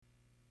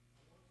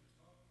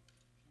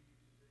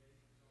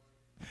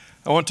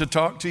I want to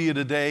talk to you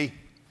today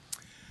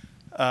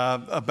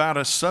about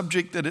a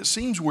subject that it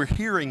seems we're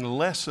hearing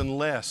less and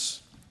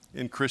less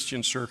in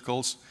Christian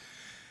circles.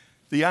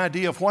 The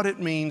idea of what it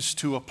means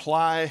to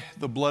apply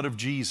the blood of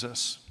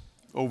Jesus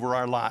over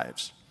our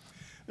lives.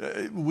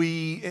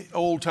 We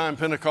old-time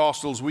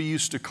Pentecostals, we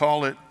used to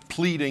call it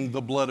pleading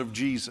the blood of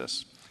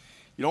Jesus.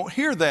 You don't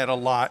hear that a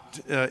lot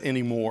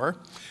anymore,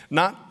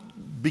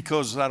 not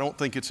because I don't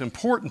think it's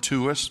important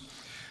to us,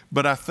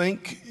 but I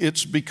think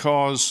it's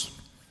because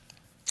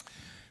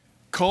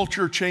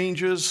culture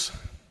changes,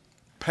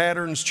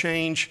 patterns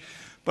change,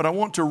 but I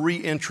want to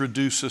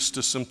reintroduce us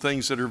to some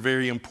things that are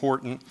very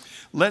important.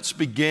 Let's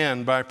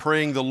begin by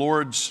praying the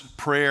Lord's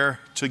Prayer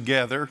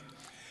together,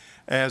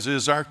 as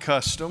is our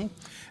custom.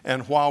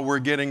 And while we're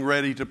getting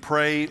ready to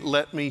pray,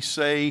 let me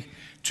say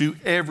to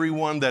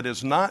everyone that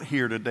is not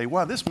here today,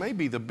 wow, this may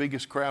be the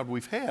biggest crowd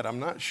we've had. I'm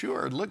not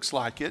sure. It looks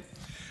like it.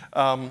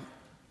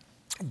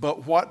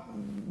 But what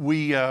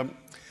we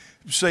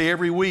say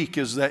every week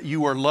is that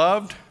you are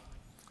loved,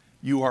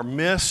 you are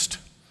missed,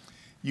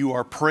 you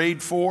are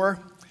prayed for.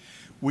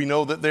 We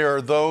know that there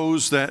are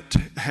those that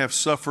have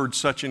suffered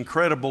such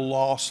incredible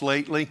loss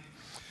lately,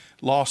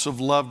 loss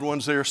of loved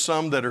ones. There are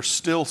some that are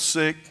still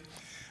sick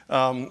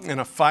in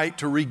a fight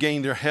to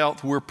regain their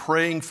health. We're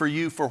praying for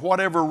you. For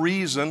whatever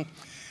reason,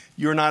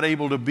 you're not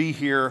able to be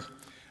here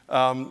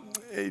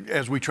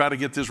as we try to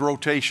get this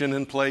rotation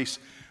in place.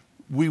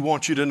 We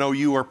want you to know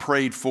you are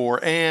prayed for.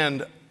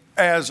 And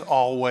as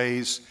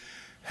always,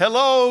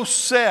 hello,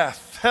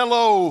 Seth.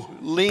 Hello,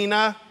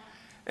 Lena.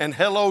 And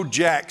hello,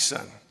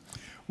 Jackson.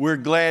 We're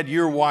glad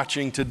you're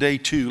watching today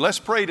too. Let's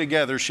pray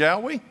together,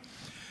 shall we?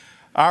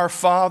 Our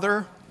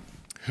Father,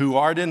 who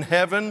art in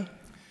heaven,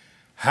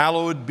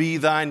 hallowed be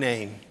thy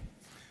name.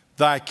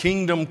 Thy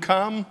kingdom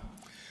come,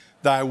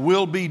 thy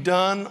will be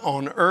done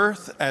on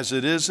earth as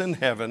it is in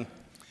heaven.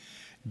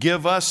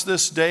 Give us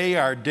this day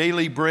our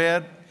daily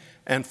bread,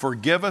 and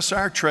forgive us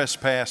our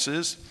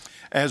trespasses,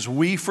 as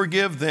we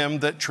forgive them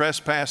that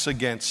trespass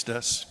against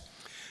us.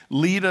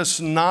 Lead us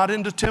not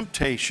into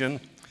temptation,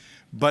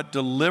 but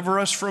deliver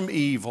us from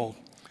evil.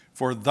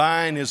 For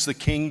thine is the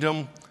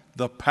kingdom,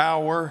 the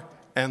power,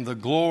 and the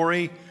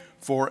glory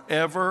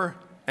forever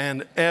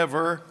and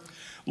ever.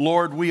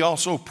 Lord, we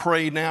also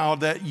pray now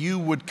that you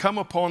would come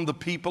upon the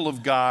people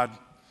of God.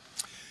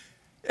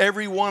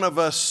 Every one of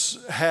us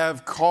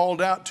have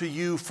called out to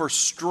you for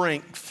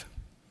strength,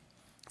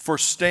 for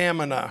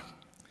stamina,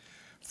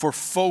 for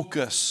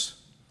focus,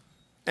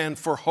 and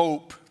for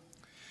hope.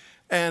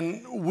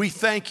 And we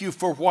thank you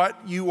for what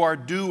you are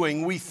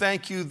doing. We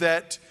thank you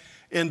that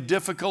in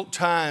difficult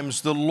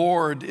times, the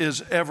Lord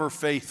is ever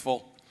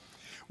faithful.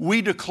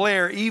 We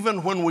declare,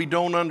 even when we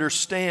don't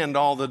understand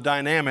all the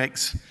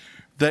dynamics,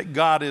 that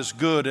God is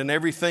good and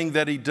everything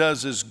that he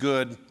does is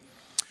good.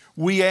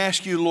 We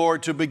ask you,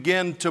 Lord, to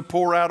begin to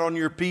pour out on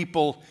your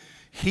people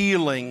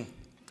healing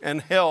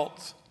and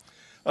health,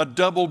 a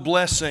double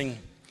blessing.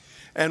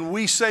 And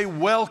we say,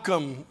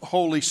 welcome,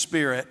 Holy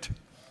Spirit.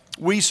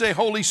 We say,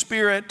 Holy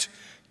Spirit,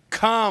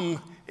 come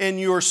in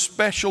your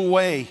special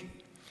way.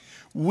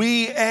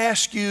 We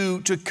ask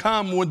you to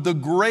come with the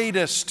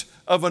greatest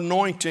of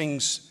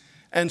anointings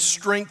and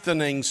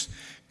strengthenings.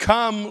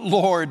 Come,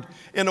 Lord,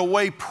 in a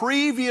way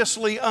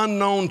previously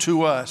unknown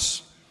to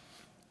us.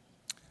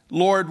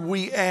 Lord,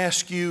 we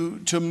ask you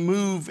to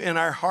move in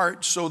our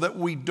hearts so that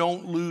we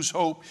don't lose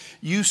hope.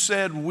 You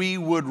said we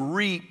would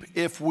reap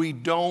if we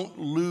don't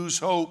lose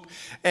hope.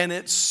 And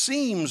it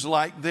seems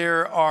like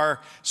there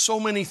are so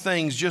many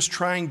things just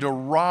trying to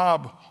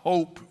rob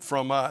hope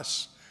from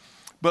us.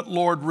 But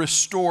Lord,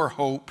 restore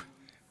hope.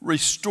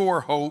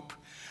 Restore hope.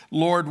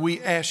 Lord, we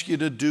ask you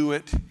to do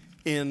it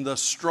in the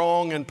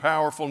strong and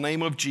powerful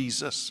name of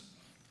Jesus.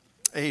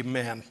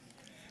 Amen.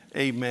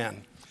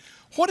 Amen.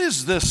 What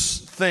is this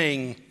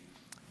thing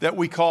that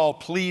we call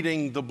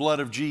pleading the blood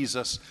of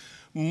Jesus?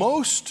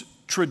 Most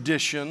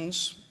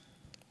traditions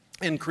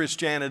in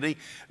Christianity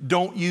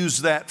don't use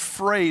that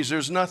phrase.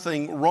 There's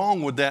nothing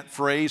wrong with that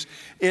phrase.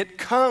 It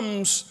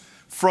comes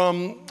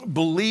from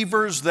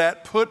believers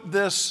that put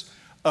this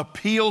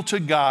appeal to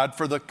God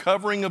for the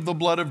covering of the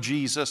blood of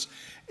Jesus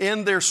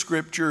in their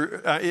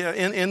scripture,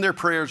 in their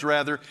prayers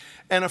rather.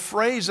 And a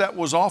phrase that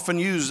was often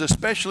used,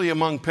 especially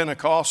among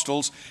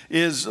Pentecostals,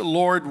 is,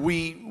 Lord,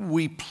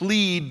 we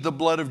plead the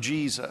blood of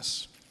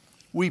Jesus.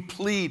 We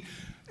plead.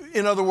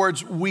 In other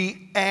words,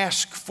 we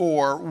ask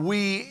for,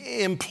 we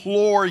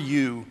implore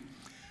you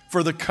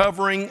for the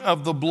covering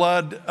of the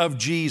blood of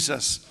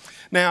Jesus.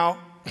 Now,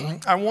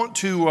 I want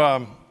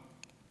to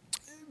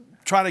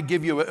try to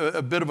give you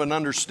a bit of an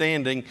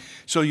understanding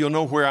so you'll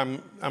know where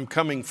I'm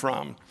coming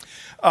from.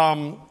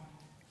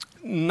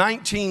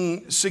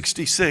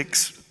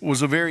 1966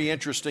 was a very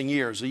interesting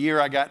year. It was the year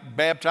I got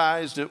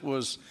baptized. It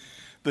was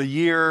the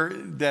year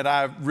that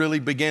I really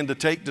began to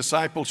take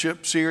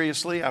discipleship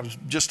seriously. I was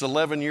just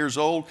 11 years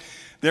old.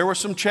 There were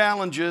some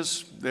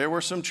challenges. There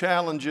was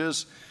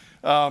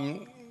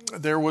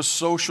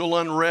social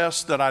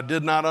unrest that I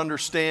did not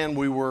understand.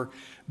 We were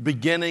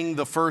beginning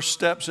the first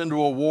steps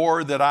into a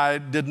war that I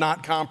did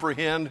not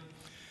comprehend.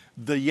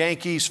 the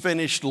Yankees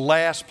finished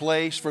last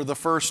place for the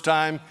first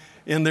time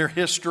in their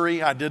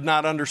history. I did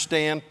not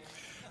understand.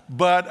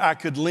 But I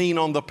could lean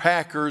on the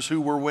Packers who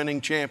were winning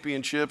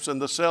championships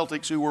and the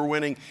Celtics who were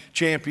winning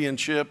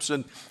championships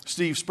and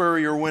Steve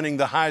Spurrier winning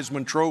the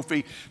Heisman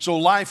Trophy. So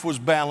life was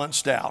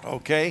balanced out,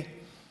 okay?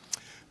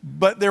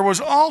 But there was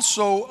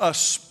also a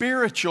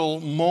spiritual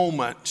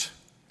moment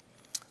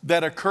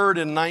that occurred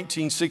in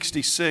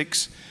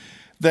 1966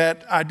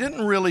 that I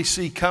didn't really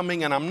see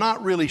coming, and I'm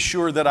not really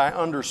sure that I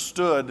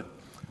understood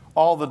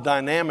all the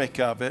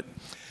dynamic of it.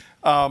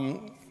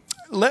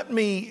 Let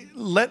me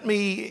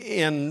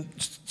in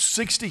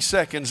 60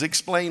 seconds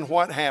explain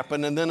what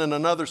happened, and then in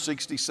another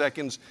 60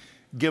 seconds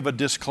give a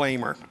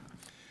disclaimer,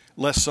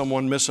 lest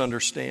someone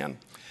misunderstand.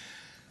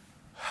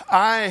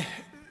 I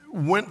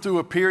went through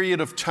a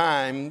period of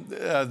time,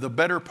 the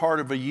better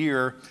part of a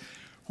year,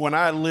 when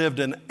I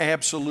lived in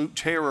absolute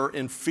terror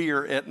and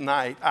fear at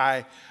night.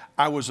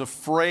 I was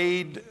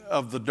afraid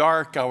of the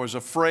dark. I was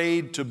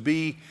afraid to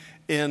be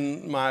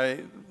in my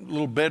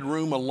little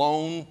bedroom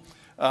alone.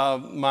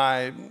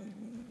 My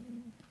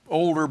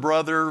older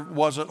brother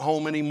wasn't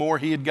home anymore.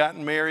 He had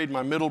gotten married.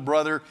 My middle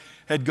brother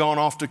had gone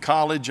off to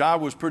college. I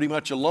was pretty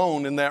much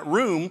alone in that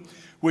room,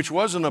 which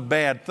wasn't a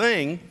bad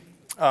thing.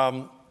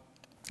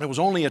 It was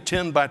only a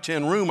 10 by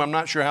 10 room. I'm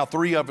not sure how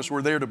 3 of us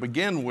were there to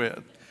begin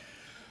with.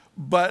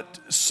 But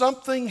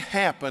something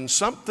happened,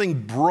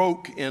 something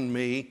broke in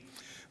me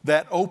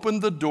that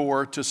opened the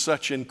door to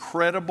such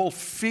incredible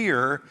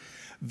fear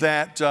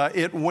that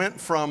it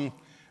went from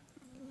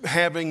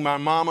having my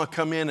mama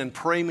come in and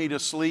pray me to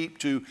sleep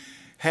to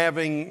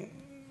having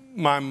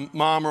my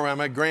mom or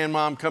my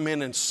grandmom come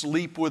in and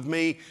sleep with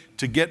me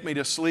to get me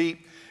to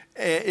sleep.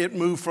 It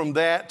moved from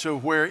that to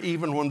where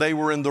even when they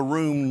were in the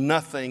room,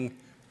 nothing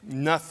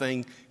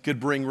could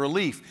bring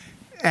relief.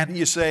 And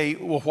you say,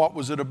 well, what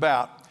was it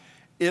about?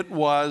 It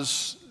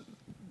was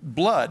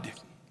blood.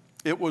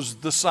 It was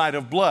the sight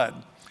of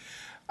blood.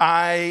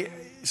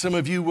 Some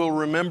of you will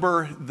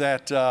remember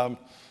that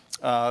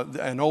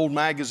an old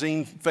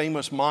magazine,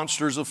 Famous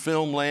Monsters of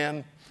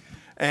Filmland,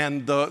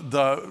 and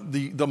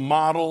the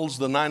models,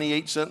 the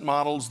 98-cent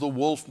models, the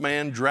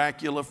Wolfman,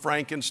 Dracula,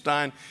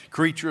 Frankenstein,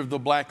 Creature of the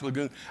Black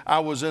Lagoon. I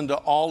was into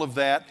all of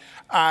that.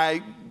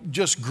 I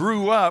just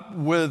grew up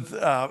with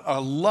a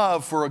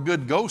love for a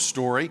good ghost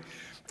story,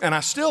 and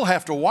I still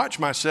have to watch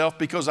myself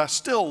because I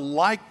still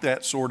like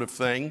that sort of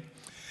thing,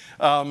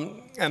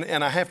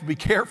 and I have to be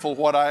careful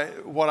what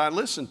I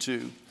listen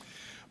to.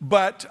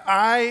 But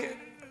I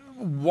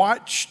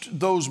watched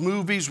those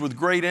movies with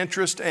great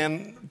interest,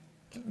 and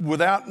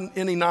without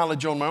any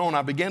knowledge on my own,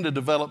 I began to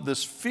develop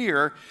this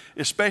fear,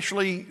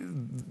 especially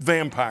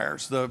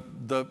vampires, the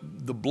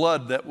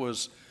blood that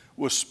was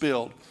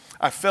spilled.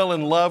 I fell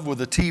in love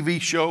with a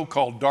TV show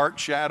called Dark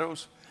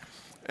Shadows,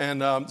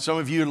 and some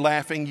of you are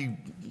laughing.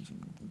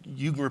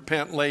 You can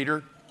repent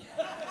later.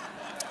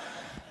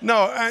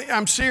 No,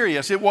 I'm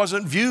serious. It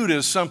wasn't viewed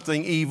as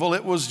something evil.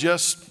 It was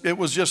just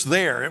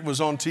there. It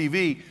was on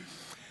TV.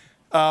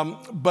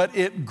 But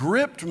it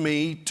gripped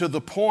me to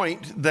the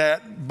point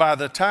that by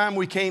the time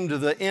we came to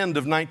the end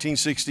of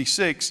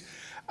 1966,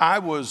 I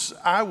was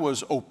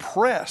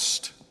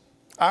oppressed.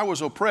 I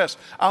was oppressed.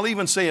 I'll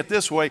even say it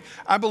this way.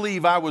 I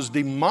believe I was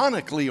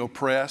demonically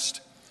oppressed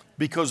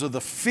because of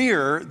the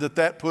fear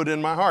that put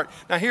in my heart.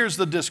 Now here's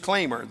the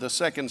disclaimer, the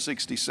second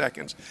 60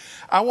 seconds.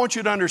 I want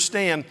you to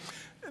understand,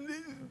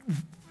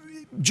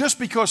 just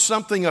because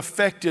something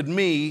affected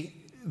me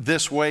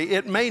this way,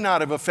 it may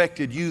not have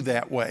affected you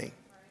that way.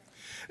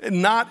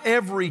 Not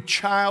every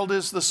child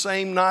is the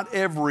same. Not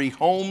every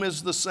home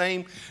is the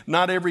same.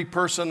 Not every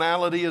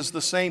personality is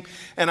the same.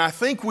 And I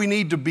think we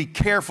need to be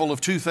careful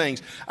of two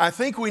things. I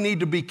think we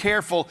need to be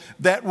careful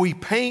that we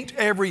paint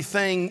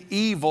everything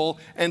evil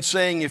and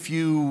saying if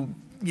you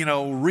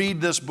read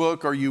this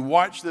book or you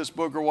watch this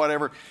book or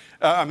whatever,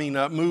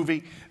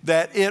 movie,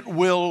 that it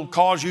will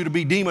cause you to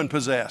be demon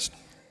possessed.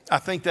 I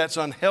think that's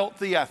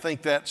unhealthy. I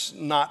think that's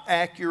not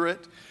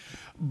accurate.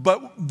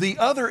 But the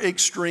other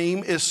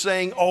extreme is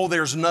saying, oh,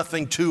 there's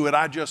nothing to it.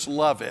 I just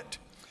love it.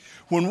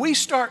 When we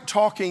start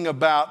talking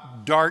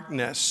about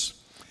darkness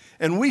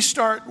and we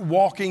start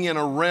walking in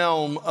a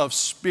realm of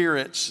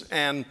spirits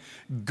and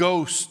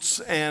ghosts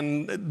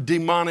and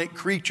demonic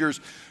creatures,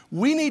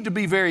 we need to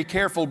be very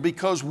careful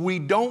because we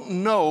don't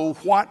know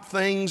what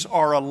things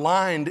are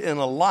aligned in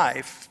a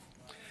life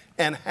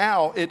and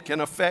how it can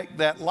affect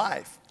that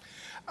life.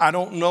 I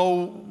don't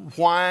know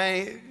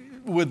why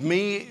with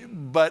me,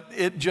 but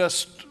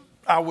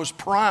I was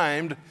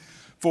primed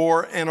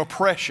for an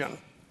oppression.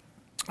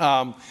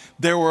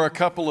 There were a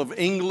couple of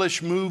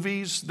English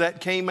movies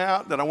that came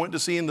out that I went to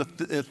see in the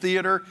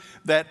theater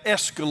that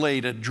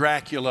escalated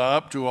Dracula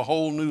up to a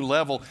whole new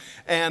level.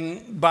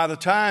 And by the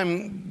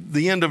time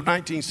the end of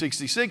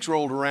 1966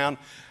 rolled around,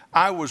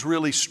 I was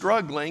really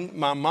struggling.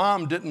 My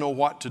mom didn't know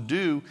what to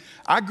do.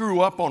 I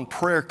grew up on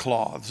prayer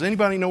cloths.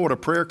 Anybody know what a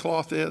prayer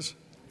cloth is?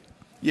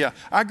 Yeah,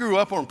 I grew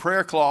up on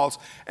prayer cloths,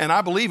 and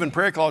I believe in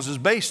prayer cloths. It's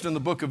based in the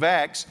book of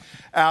Acts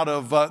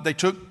they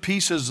took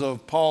pieces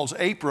of Paul's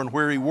apron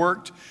where he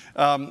worked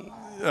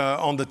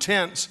on the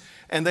tents,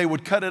 and they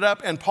would cut it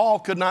up, and Paul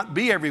could not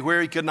be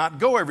everywhere. He could not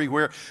go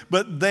everywhere,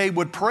 but they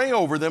would pray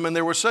over them, and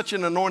there was such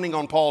an anointing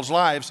on Paul's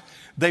lives,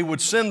 they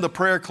would send the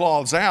prayer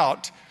cloths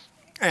out,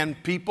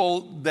 and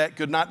people that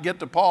could not get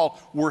to Paul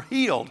were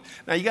healed.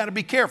 Now, you got to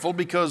be careful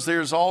because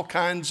there's all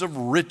kinds of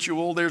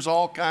ritual, there's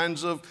all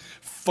kinds of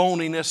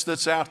phoniness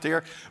that's out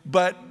there,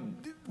 but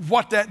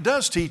what that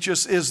does teach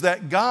us is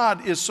that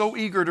God is so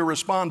eager to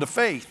respond to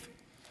faith,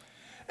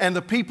 and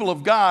the people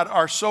of God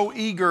are so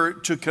eager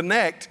to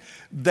connect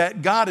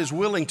that God is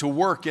willing to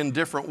work in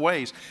different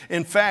ways.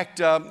 In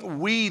fact,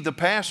 we, the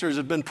pastors,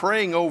 have been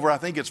praying over, I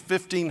think it's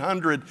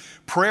 1,500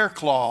 prayer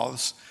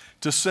cloths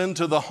to send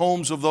to the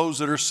homes of those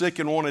that are sick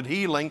and wanted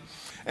healing.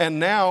 And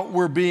now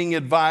we're being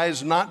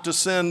advised not to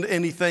send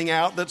anything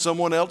out that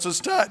someone else has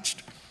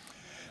touched.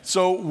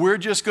 So we're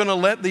just going to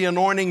let the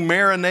anointing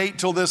marinate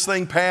till this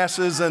thing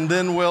passes, and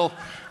then we'll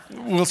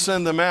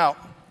send them out.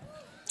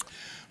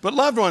 But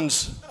loved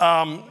ones,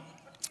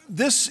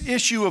 this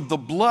issue of the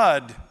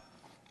blood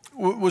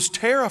was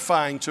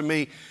terrifying to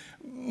me.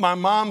 My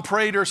mom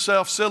prayed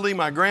herself silly.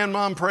 My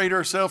grandmom prayed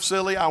herself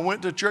silly. I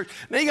went to church.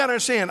 Now you got to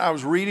understand, I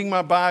was reading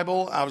my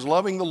Bible. I was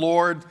loving the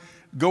Lord,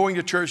 going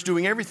to church,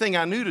 doing everything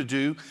I knew to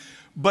do.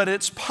 But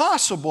it's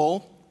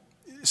possible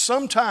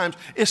sometimes,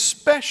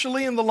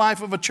 especially in the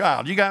life of a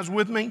child. You guys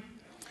with me?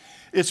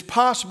 It's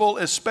possible,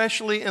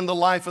 especially in the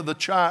life of a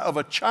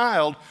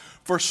child,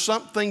 for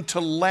something to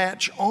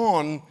latch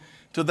on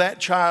to that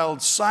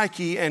child's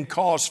psyche and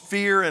cause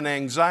fear and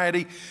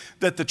anxiety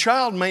that the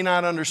child may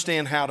not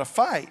understand how to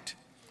fight.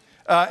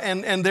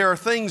 And there are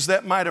things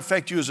that might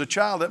affect you as a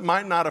child that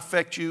might not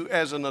affect you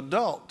as an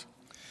adult.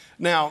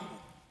 Now,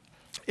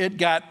 it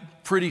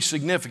got pretty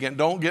significant.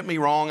 Don't get me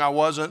wrong. I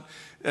wasn't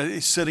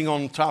sitting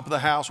on top of the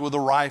house with a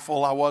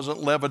rifle. I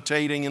wasn't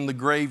levitating in the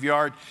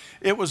graveyard.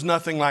 It was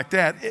nothing like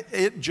that.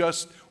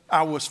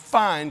 I was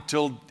fine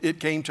till it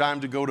came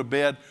time to go to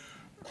bed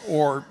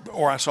or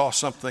I saw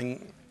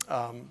something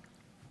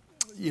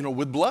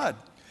with blood.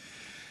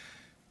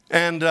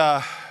 And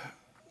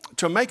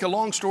to make a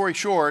long story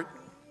short,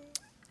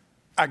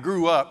 I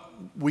grew up,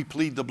 we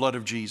plead the blood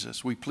of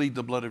Jesus. We plead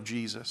the blood of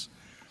Jesus.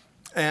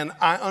 And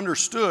I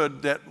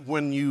understood that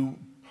when you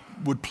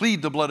would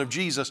plead the blood of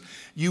Jesus,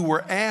 you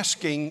were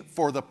asking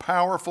for the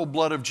powerful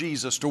blood of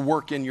Jesus to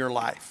work in your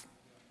life.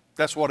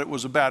 That's what it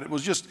was about. It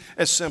was just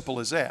as simple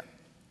as that.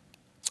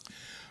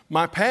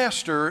 My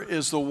pastor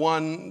is the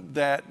one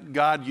that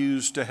God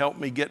used to help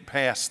me get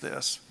past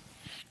this.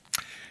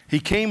 He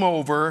came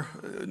over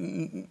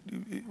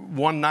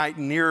one night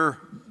near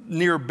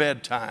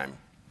bedtime,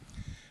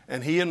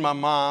 and he and my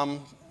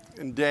mom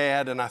and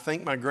dad and I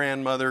think my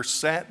grandmother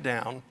sat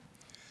down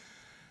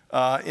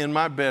in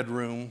my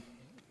bedroom,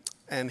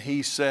 and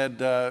he said,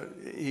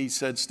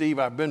 Steve,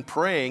 I've been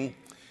praying,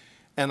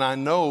 and I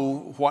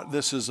know what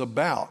this is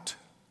about.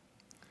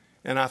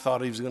 And I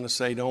thought he was going to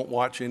say, don't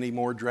watch any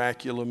more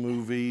Dracula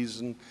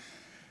movies and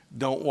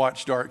don't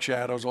watch Dark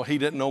Shadows. Well, he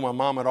didn't know my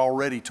mom had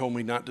already told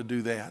me not to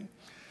do that.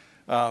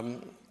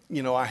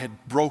 I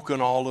had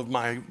broken all of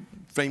my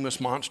famous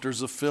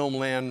Monsters of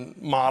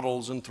Filmland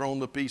models and thrown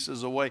the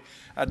pieces away.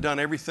 I'd done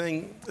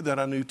everything that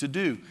I knew to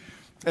do.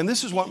 And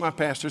this is what my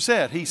pastor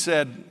said. He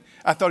said,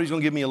 I thought he was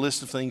going to give me a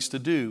list of things to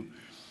do.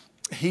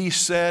 He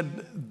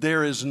said,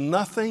 there is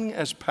nothing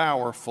as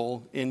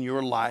powerful in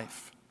your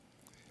life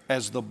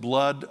as the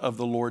blood of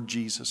the Lord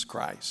Jesus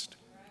Christ.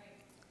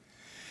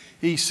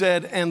 He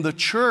said, and the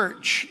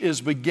church is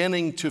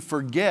beginning to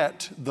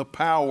forget the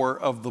power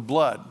of the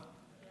blood.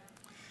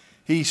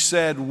 He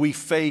said, we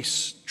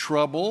face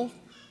trouble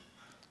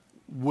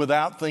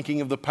without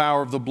thinking of the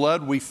power of the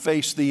blood. We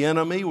face the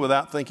enemy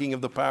without thinking of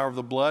the power of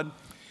the blood.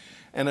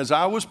 And as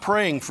I was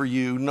praying for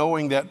you,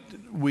 knowing that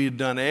we had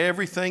done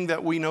everything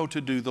that we know to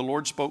do, the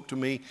Lord spoke to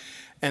me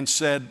and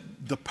said,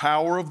 the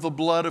power of the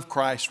blood of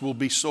Christ will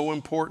be so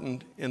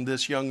important in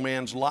this young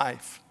man's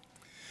life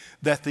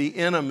that the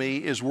enemy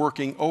is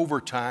working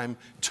overtime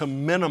to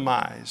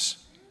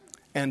minimize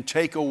and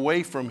take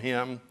away from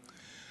him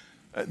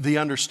the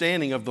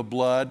understanding of the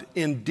blood.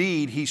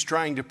 Indeed, he's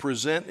trying to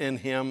present in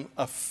him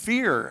a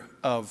fear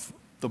of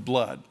the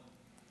blood.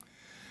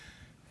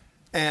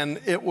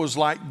 And it was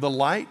like the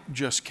light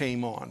just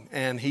came on,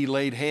 and he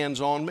laid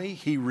hands on me.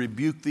 He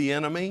rebuked the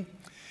enemy.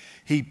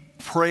 He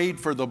prayed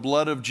for the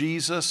blood of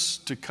Jesus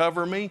to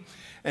cover me.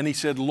 And he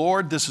said,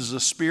 Lord, this is a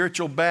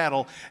spiritual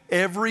battle.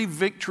 Every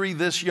victory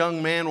this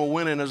young man will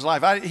win in his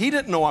life. He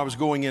didn't know I was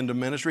going into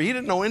ministry. He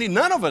didn't know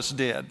none of us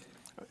did.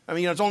 I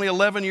mean, I was only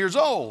 11 years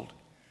old.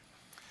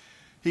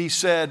 He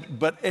said,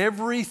 but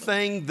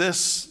everything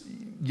this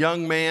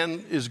young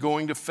man is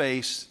going to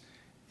face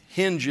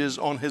hinges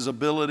on his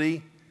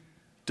ability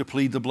to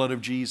plead the blood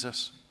of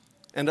Jesus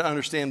and to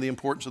understand the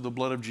importance of the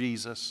blood of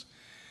Jesus.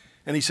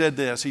 And he said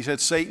this, he said,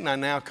 Satan, I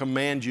now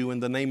command you in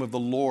the name of the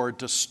Lord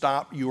to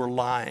stop your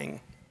lying.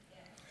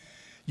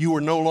 You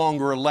are no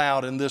longer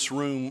allowed in this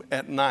room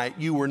at night.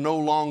 You are no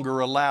longer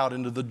allowed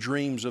into the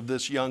dreams of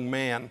this young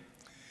man.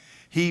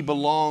 He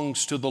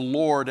belongs to the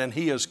Lord, and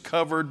he is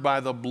covered by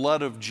the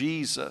blood of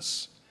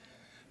Jesus.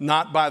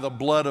 not by the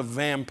blood of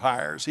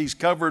vampires. He's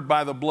covered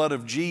by the blood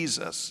of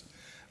Jesus,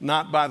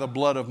 not by the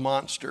blood of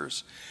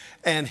monsters.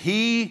 And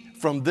he,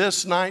 from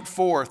this night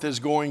forth, is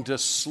going to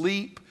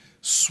sleep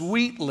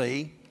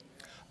sweetly,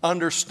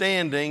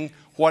 understanding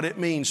what it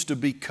means to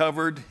be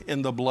covered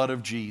in the blood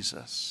of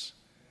Jesus.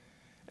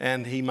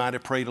 And he might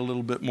have prayed a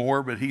little bit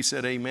more, but he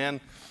said,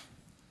 amen.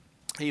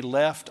 He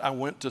left, I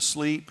went to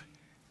sleep,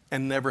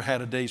 and never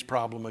had a day's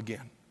problem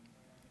again.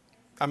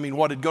 I mean,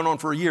 what had gone on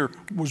for a year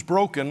was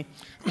broken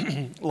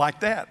like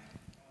that.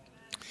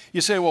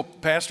 You say, well,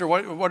 Pastor,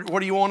 what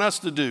do you want us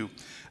to do?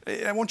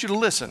 I want you to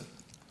listen.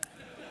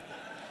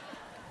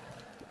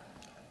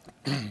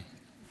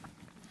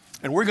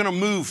 And we're going to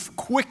move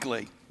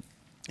quickly.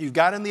 You've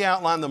got in the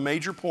outline the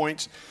major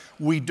points.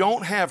 We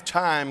don't have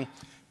time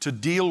to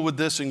deal with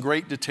this in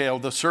great detail.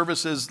 The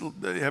services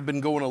have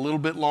been going a little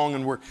bit long,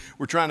 and we're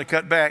trying to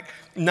cut back,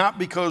 not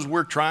because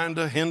we're trying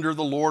to hinder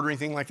the Lord or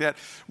anything like that.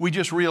 We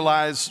just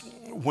realize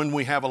when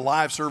we have a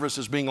live service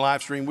that's being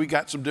live streamed, we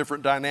got some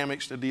different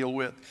dynamics to deal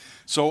with.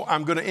 So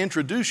I'm going to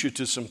introduce you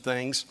to some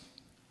things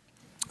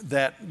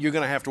that you're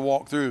going to have to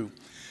walk through.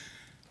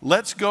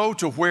 Let's go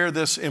to where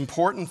this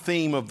important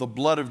theme of the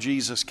blood of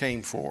Jesus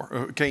came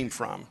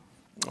from.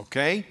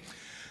 Okay?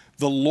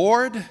 The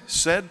Lord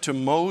said to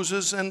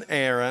Moses and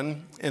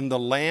Aaron in the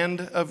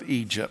land of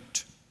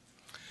Egypt,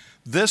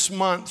 "This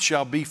month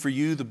shall be for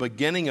you the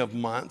beginning of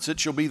months. It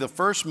shall be the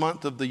first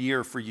month of the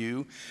year for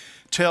you.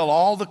 Tell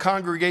all the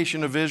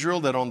congregation of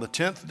Israel that on the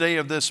 10th day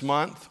of this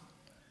month,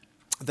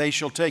 they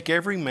shall take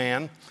every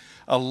man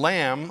a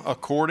lamb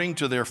according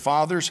to their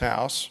father's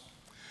house,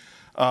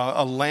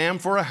 a lamb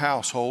for a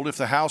household. If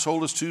the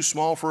household is too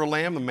small for a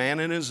lamb, the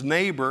man and his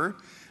neighbor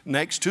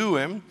next to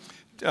him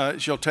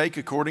shall take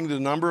according to the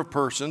number of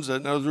persons.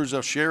 In other words,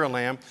 they'll share a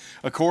lamb.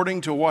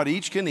 According to what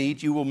each can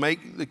eat, you will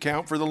make the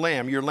count for the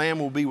lamb. Your lamb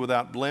will be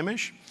without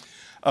blemish.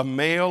 A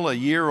male, a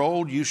year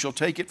old, you shall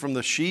take it from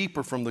the sheep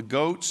or from the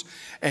goats,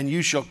 and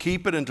you shall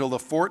keep it until the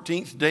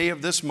 14th day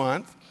of this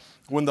month,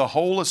 when the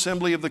whole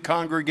assembly of the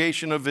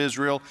congregation of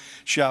Israel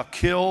shall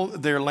kill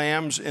their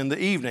lambs in the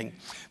evening.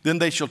 Then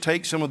they shall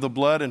take some of the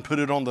blood and put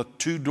it on the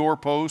 2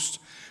 doorposts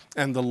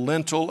and the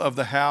lintel of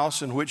the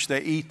house in which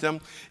they eat them.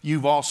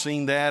 You've all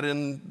seen that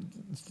in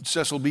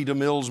Cecil B.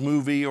 DeMille's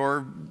movie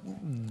or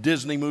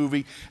Disney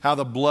movie, how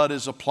the blood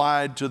is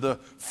applied to the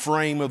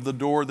frame of the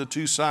door, the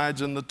 2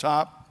 sides and the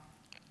top.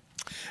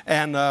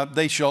 And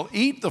they shall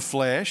eat the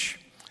flesh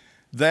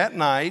that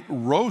night,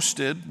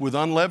 roasted with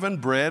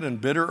unleavened bread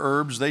and bitter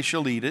herbs. They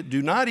shall eat it.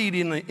 Do not eat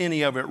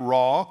any of it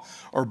raw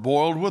or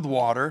boiled with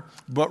water,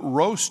 but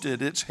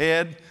roasted, its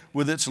head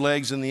with its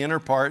legs and the inner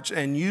parts,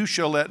 and you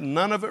shall let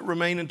none of it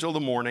remain until the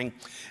morning.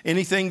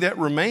 Anything that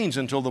remains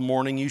until the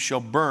morning you shall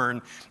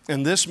burn.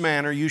 In this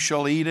manner you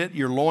shall eat it,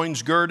 your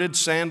loins girded,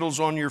 sandals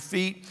on your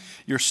feet,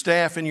 your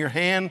staff in your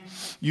hand.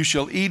 You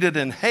shall eat it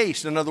in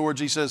haste. In other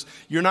words, he says,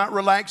 you're not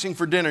relaxing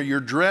for dinner.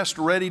 You're dressed,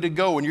 ready to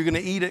go, and you're going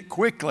to eat it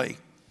quickly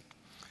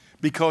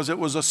because it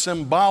was a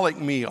symbolic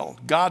meal.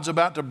 God's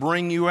about to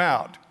bring you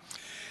out.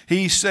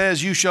 He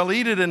says, you shall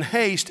eat it in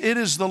haste. It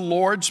is the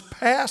Lord's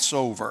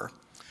Passover.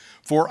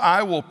 For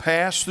I will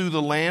pass through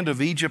the land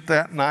of Egypt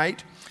that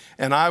night,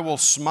 and I will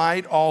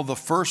smite all the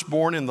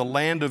firstborn in the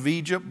land of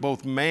Egypt,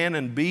 both man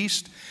and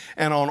beast,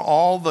 and on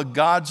all the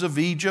gods of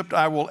Egypt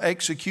I will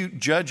execute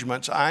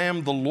judgments. I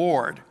am the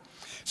Lord."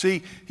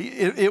 See,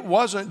 it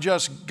wasn't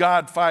just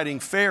God fighting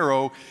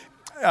Pharaoh.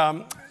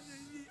 I'm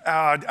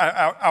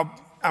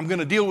going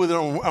to deal with it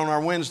on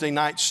our Wednesday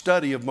night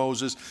study of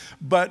Moses,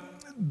 but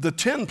the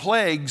 10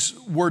 plagues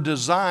were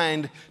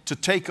designed to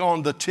take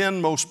on the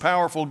 10 most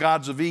powerful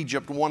gods of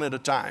Egypt one at a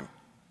time.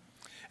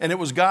 And it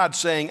was God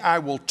saying, I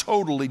will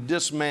totally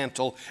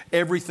dismantle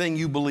everything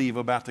you believe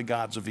about the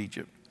gods of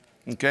Egypt.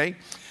 Okay?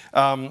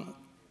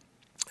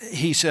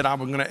 He said, I'm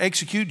going to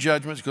execute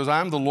judgments because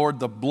I'm the Lord.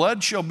 The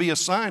blood shall be a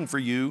sign for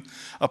you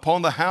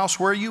upon the house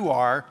where you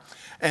are.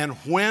 And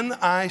when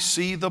I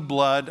see the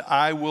blood,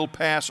 I will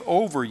pass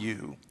over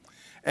you,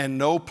 and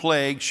no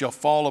plague shall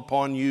fall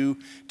upon you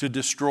to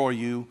destroy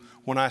you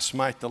when I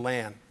smite the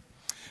land.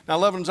 Now,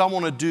 loved ones, I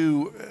want to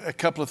do a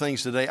couple of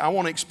things today. I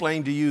want to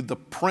explain to you the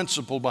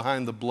principle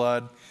behind the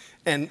blood,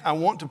 and I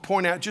want to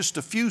point out just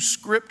a few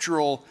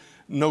scriptural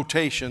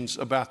notations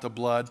about the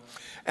blood.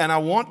 And I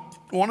want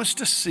us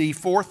to see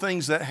 4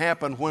 things that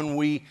happen when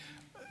we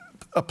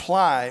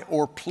apply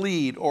or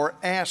plead or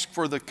ask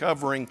for the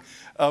covering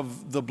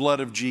of the blood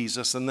of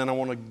Jesus. And then I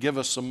want to give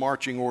us some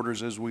marching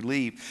orders as we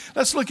leave.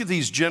 Let's look at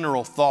these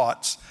general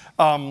thoughts.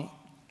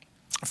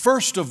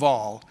 First of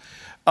all,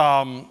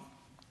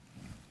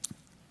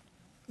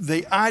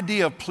 the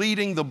idea of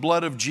pleading the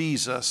blood of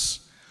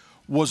Jesus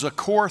was a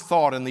core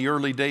thought in the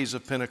early days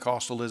of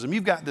Pentecostalism.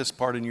 You've got this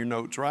part in your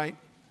notes, right?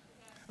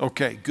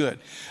 Okay, good.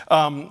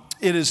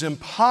 It is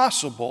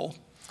impossible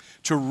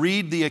to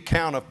read the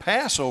account of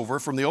Passover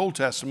from the Old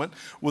Testament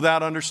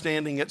without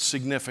understanding its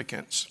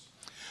significance.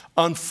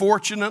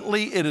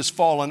 Unfortunately, it has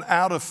fallen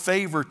out of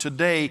favor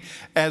today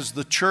as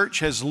the church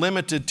has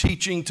limited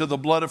teaching to the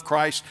blood of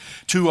Christ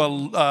to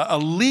a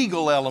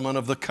legal element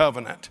of the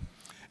covenant.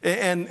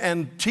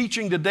 And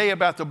teaching today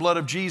about the blood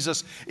of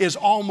Jesus is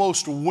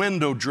almost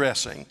window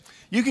dressing.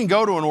 You can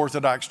go to an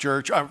Orthodox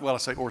church. Well, I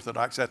say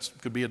Orthodox, that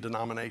could be a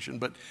denomination,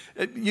 but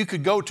you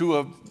could go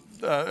to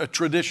a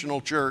traditional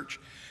church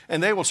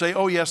and they will say,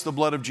 oh yes, the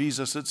blood of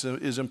Jesus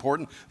is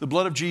important. The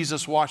blood of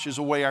Jesus washes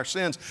away our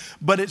sins.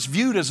 But it's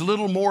viewed as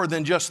little more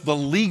than just the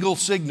legal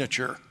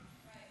signature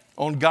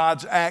on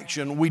God's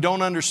action. We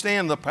don't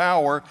understand the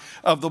power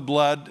of the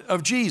blood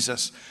of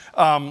Jesus.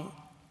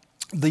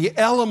 The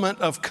element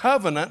of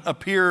covenant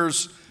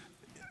appears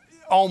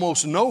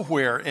almost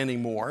nowhere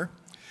anymore.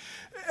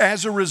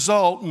 As a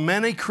result,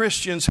 many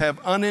Christians have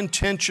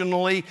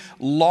unintentionally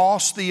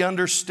lost the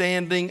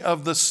understanding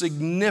of the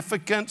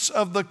significance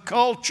of the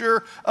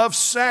culture of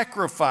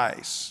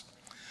sacrifice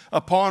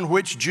upon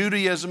which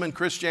Judaism and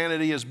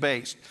Christianity is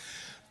based.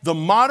 The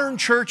modern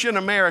church in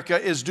America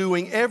is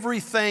doing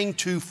everything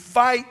to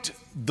fight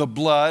the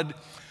blood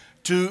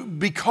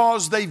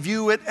because they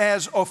view it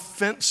as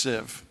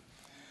offensive.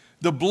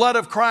 The blood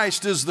of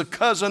Christ is the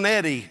cousin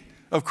Eddie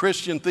of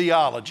Christian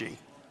theology.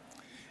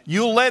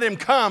 You'll let him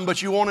come,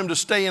 but you want him to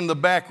stay in the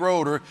back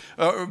road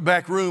or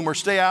back room or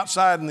stay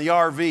outside in the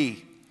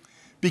RV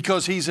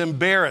because he's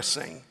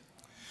embarrassing.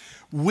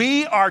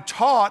 We are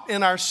taught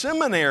in our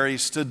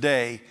seminaries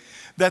today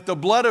that the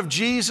blood of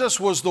Jesus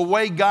was the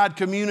way God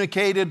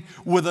communicated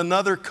with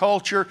another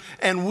culture,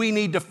 and we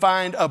need to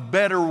find a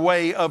better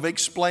way of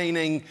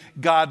explaining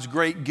God's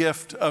great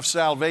gift of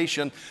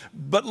salvation.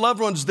 But loved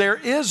ones, there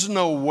is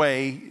no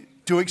way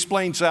to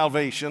explain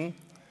salvation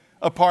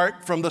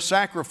apart from the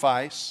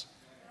sacrifice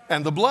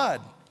and the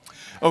blood.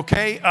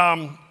 Okay,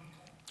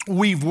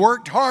 we've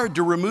worked hard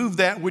to remove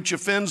that which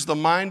offends the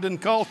mind and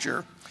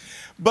culture.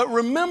 But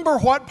remember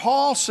what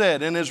Paul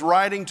said in his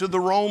writing to the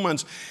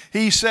Romans.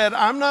 He said,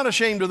 I'm not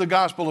ashamed of the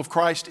gospel of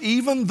Christ,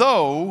 even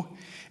though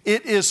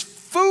it is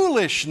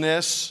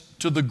foolishness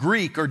to the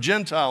Greek or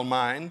Gentile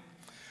mind.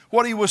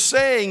 What he was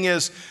saying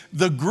is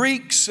the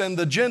Greeks and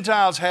the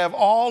Gentiles have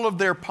all of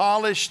their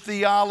polished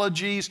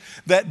theologies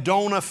that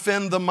don't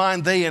offend the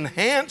mind. They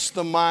enhance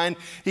the mind.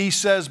 He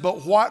says,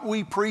 but what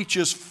we preach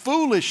is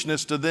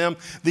foolishness to them.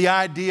 The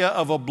idea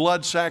of a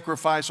blood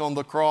sacrifice on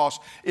the cross,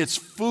 it's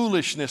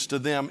foolishness to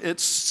them.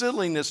 It's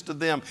silliness to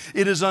them.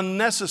 It is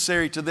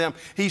unnecessary to them.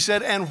 He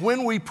said, and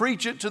when we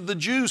preach it to the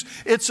Jews,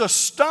 it's a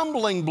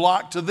stumbling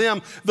block to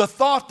them. The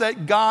thought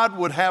that God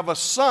would have a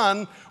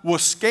son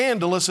was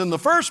scandalous in the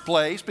first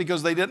place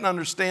because they didn't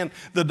understand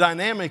the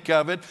dynamic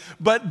of it.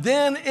 But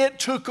then it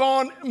took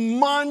on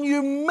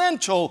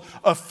monumental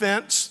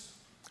offense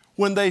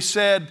when they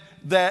said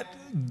that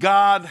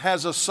God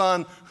has a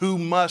son who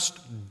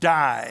must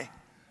die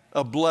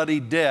a bloody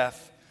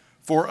death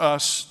for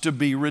us to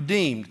be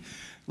redeemed.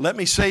 Let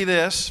me say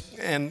this,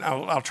 and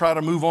I'll try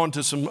to move on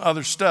to some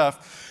other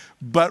stuff,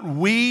 but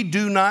we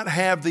do not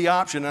have the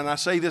option, and I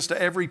say this to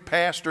every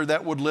pastor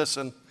that would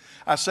listen.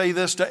 I say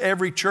this to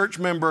every church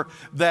member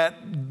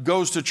that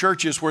goes to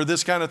churches where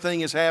this kind of thing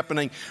is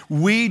happening.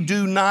 We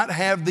do not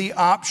have the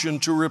option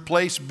to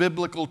replace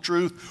biblical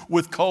truth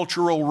with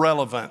cultural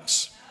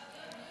relevance.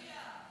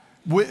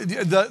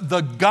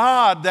 The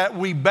God that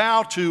we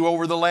bow to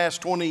over the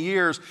last 20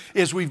 years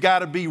is we've got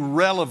to be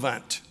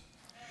relevant.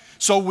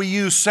 So we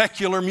use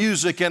secular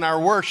music in our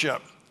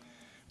worship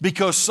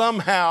because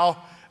somehow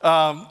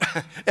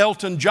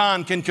Elton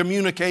John can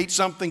communicate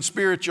something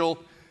spiritual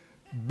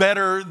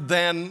better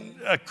than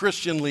a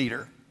Christian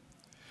leader.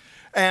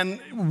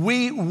 And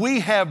we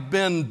have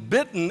been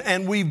bitten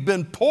and we've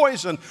been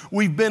poisoned.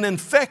 We've been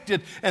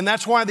infected. And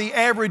that's why the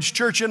average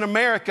church in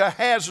America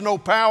has no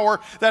power.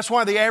 That's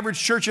why the average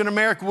church in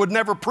America would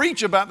never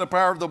preach about the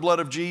power of the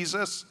blood of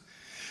Jesus.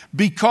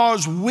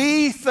 Because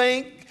we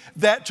think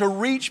that to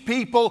reach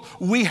people,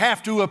 we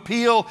have to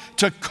appeal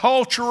to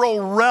cultural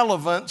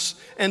relevance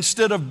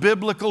instead of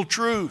biblical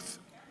truth.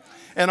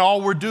 And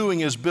all we're doing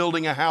is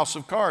building a house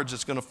of cards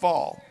that's going to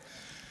fall.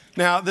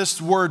 Now,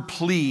 this word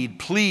plead,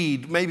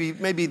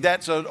 maybe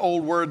that's an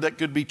old word that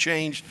could be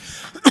changed.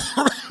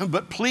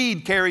 But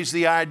plead carries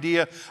the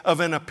idea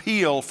of an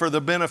appeal for the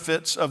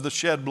benefits of the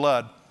shed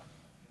blood.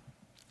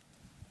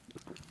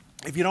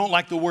 If you don't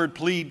like the word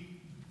plead,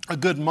 a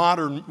good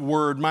modern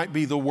word might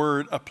be the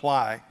word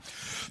apply.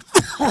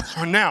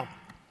 Now,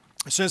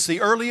 since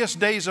the earliest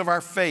days of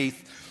our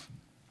faith,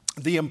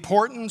 the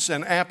importance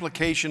and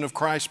application of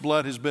Christ's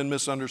blood has been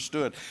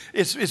misunderstood.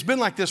 It's been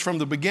like this from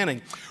the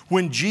beginning.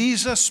 When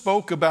Jesus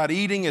spoke about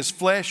eating his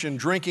flesh and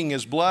drinking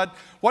his blood,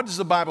 what does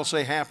the Bible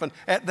say happened?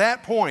 At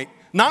that point,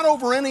 not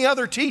over any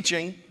other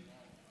teaching,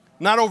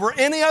 not over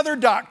any other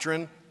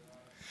doctrine,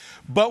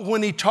 but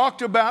when he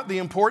talked about the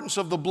importance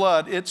of the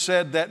blood, it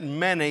said that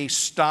many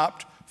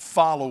stopped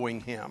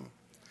following him.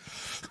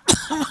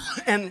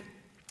 And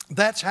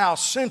that's how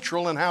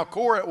central and how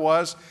core it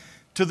was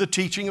to the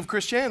teaching of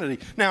Christianity.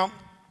 Now,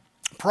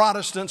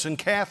 Protestants and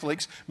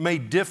Catholics may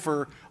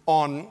differ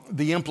on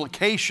the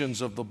implications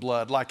of the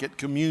blood, like at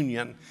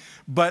communion,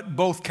 but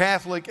both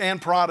Catholic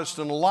and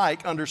Protestant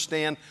alike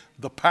understand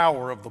the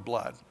power of the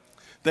blood.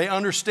 They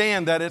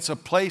understand that it's a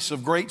place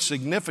of great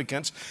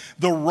significance.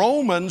 The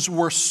Romans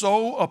were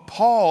so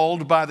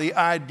appalled by the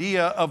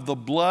idea of the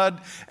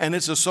blood and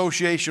its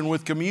association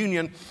with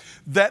communion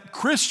that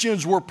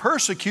Christians were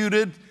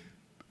persecuted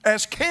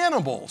as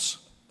cannibals.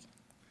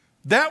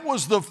 That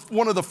was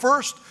one of the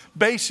first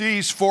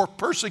bases for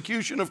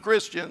persecution of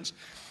Christians,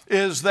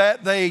 is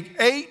that they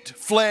ate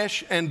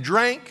flesh and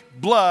drank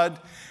blood,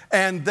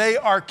 and they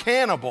are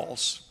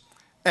cannibals.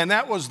 And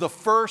that was the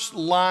first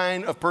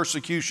line of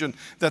persecution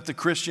that the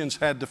Christians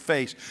had to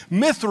face.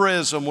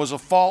 Mithraism was a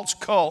false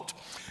cult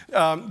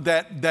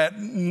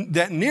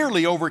that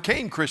nearly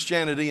overcame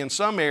Christianity in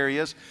some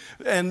areas.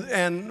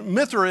 And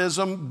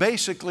Mithraism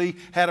basically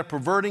had a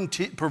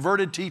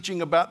perverted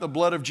teaching about the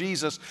blood of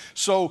Jesus.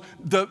 So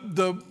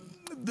the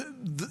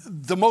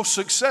most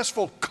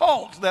successful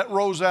cult that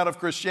rose out of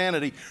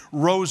Christianity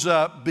rose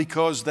up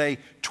because they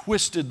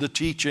twisted the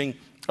teaching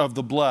of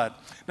the blood.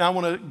 Now I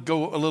want to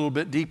go a little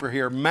bit deeper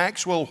here.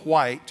 Maxwell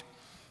White,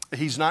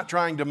 he's not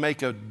trying to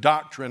make a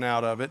doctrine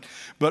out of it,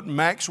 but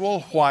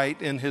Maxwell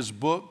White, in his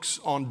books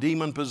on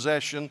demon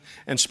possession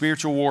and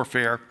spiritual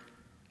warfare,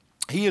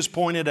 he has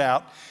pointed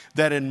out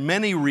that in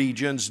many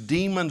regions,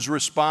 demons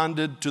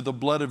responded to the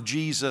blood of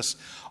Jesus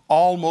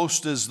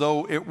almost as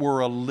though it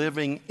were a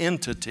living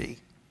entity,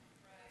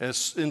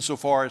 as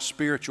insofar as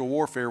spiritual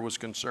warfare was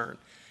concerned.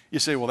 You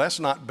say, well, that's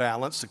not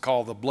balanced to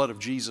call the blood of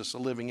Jesus a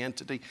living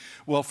entity.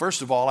 Well,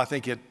 first of all, I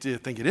think it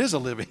is a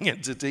living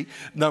entity,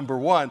 number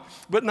one.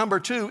 But number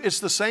two, it's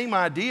the same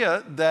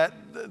idea that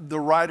the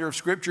writer of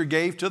Scripture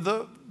gave to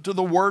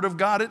the Word of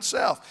God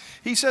itself.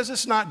 He says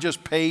it's not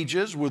just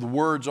pages with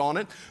words on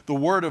it. The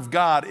Word of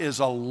God is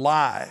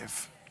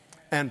alive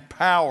and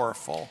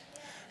powerful,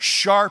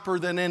 sharper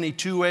than any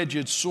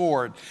two-edged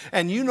sword.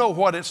 And you know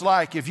what it's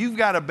like. If you've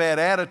got a bad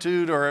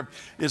attitude or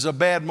is a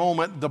bad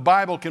moment, the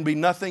Bible can be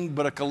nothing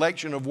but a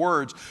collection of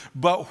words.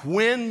 But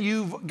when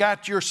you've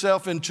got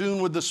yourself in tune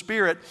with the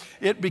Spirit,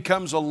 it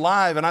becomes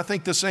alive. And I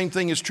think the same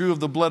thing is true of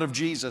the blood of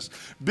Jesus.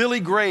 Billy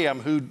Graham,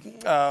 who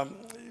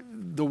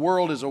the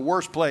world is a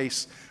worse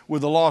place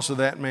with the loss of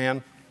that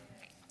man,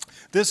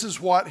 this is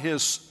what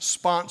his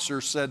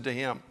sponsor said to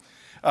him.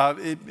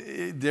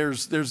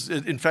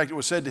 In fact, it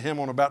was said to him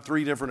on about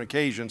 3 different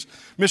occasions.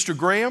 Mr.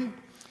 Graham,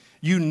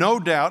 you no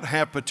doubt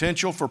have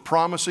potential for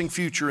promising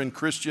future in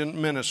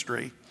Christian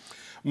ministry.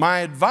 My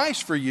advice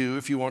for you,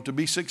 if you want to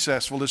be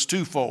successful, is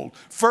twofold.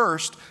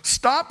 First,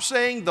 stop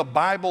saying the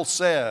Bible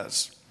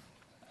says.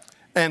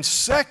 And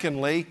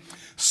secondly,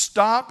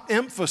 stop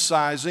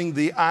emphasizing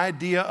the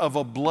idea of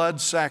a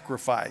blood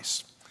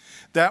sacrifice.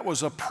 That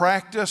was a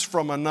practice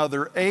from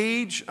another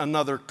age,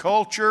 another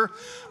culture.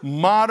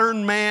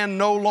 Modern man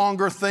no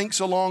longer thinks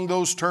along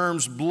those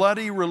terms.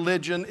 Bloody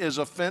religion is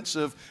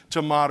offensive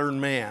to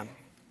modern man.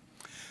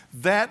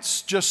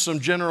 That's just some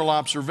general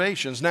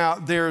observations. Now,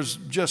 there's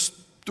just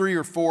 3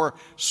 or 4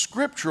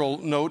 scriptural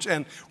notes,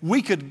 and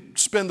we could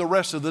spend the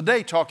rest of the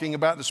day talking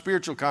about the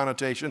spiritual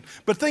connotation.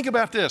 But think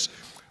about this.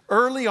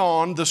 Early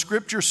on, the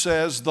Scripture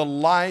says the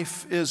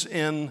life is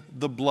in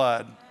the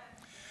blood.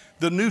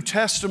 The New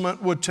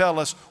Testament would tell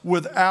us,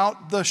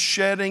 without the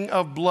shedding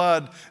of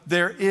blood,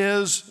 there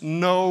is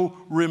no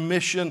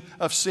remission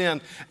of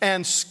sin.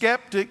 And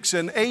skeptics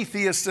and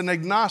atheists and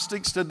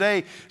agnostics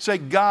today say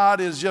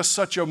God is just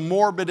such a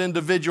morbid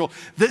individual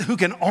who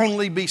can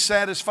only be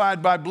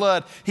satisfied by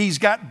blood. He's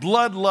got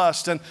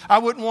bloodlust, and I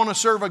wouldn't want to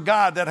serve a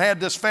God that had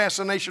this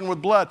fascination with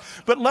blood.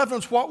 But loved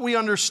ones, what we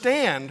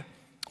understand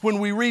when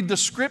we read the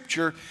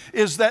Scripture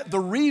is that the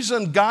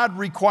reason God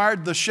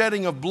required the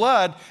shedding of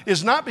blood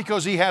is not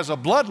because He has a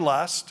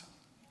bloodlust.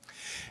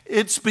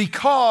 It's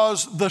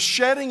because the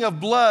shedding of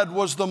blood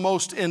was the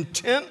most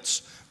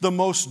intense, the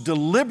most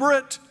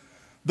deliberate,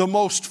 the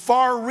most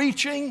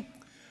far-reaching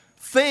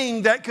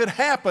thing that could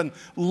happen.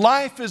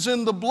 Life is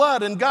in the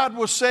blood, and God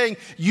was saying,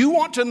 you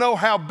want to know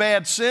how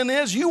bad sin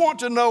is? You want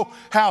to know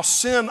how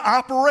sin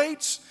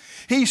operates?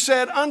 He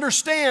said,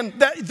 understand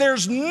that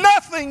there's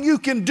nothing you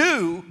can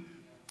do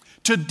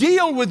to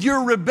deal with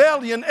your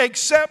rebellion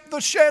except the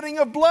shedding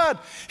of blood.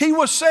 He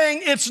was saying,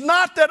 it's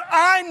not that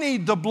I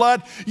need the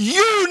blood,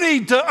 you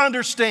need to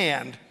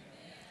understand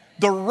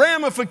the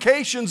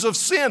ramifications of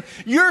sin.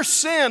 Your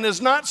sin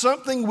is not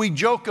something we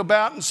joke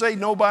about and say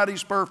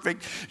nobody's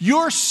perfect.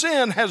 Your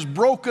sin has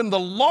broken the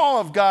law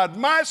of God.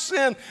 My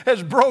sin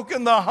has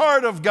broken the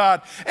heart of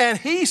God. And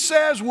He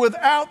says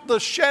without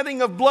the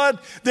shedding of blood,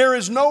 there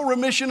is no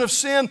remission of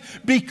sin,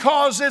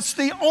 because it's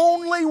the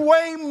only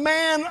way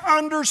man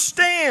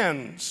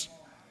understands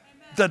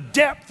the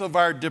depth of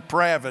our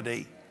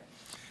depravity.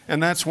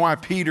 And that's why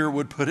Peter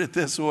would put it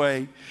this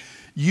way.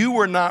 You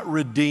were not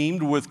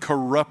redeemed with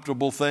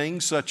corruptible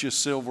things such as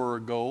silver or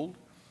gold.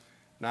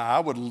 Now, I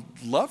would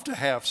love to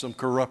have some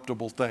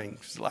corruptible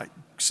things like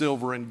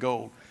silver and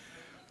gold.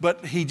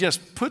 But he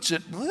just puts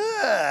it,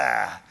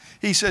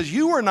 he says,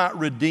 you were not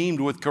redeemed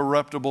with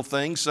corruptible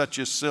things such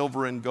as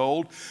silver and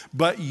gold,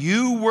 but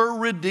you were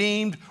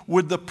redeemed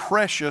with the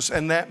precious,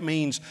 and that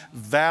means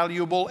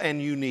valuable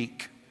and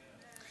unique.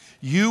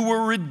 You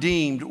were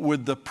redeemed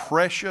with the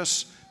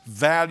precious,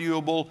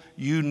 valuable,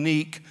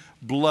 unique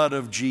blood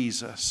of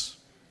Jesus.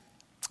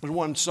 There's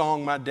one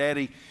song my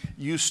daddy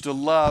used to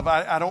love.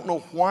 I don't know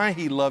why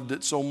he loved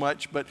it so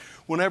much, but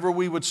whenever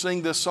we would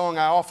sing this song,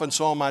 I often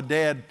saw my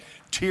dad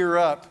tear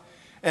up.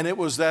 And it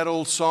was that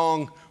old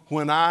song,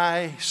 "When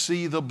I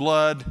see the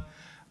blood,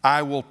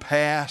 I will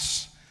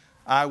pass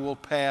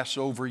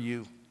over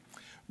you."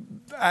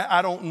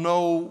 I don't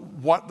know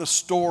what the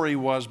story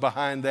was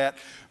behind that.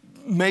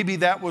 Maybe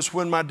that was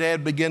when my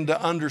dad began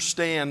to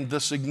understand the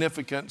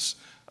significance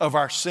of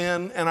our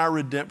sin and our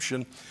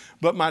redemption.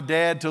 But my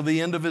dad, till the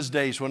end of his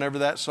days, whenever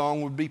that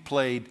song would be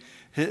played,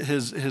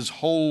 his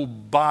whole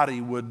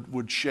body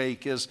would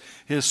shake.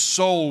 His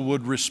soul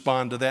would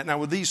respond to that. Now,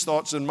 with these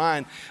thoughts in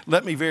mind,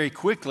 let me very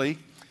quickly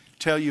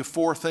tell you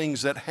 4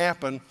 things that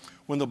happen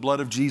when the blood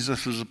of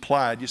Jesus is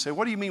applied. You say,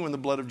 what do you mean when the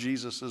blood of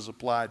Jesus is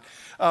applied?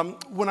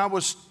 When I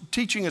was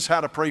teaching us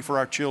how to pray for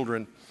our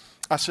children,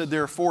 I said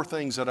there are 4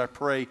 things that I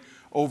pray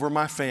over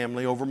my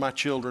family, over my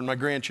children, my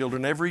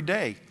grandchildren every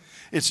day.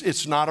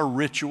 It's not a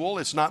ritual.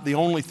 It's not the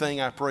only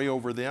thing I pray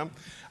over them.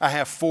 I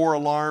have 4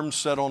 alarms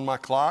set on my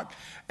clock,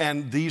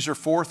 and these are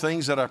 4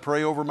 things that I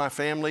pray over my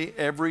family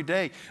every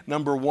day.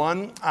 Number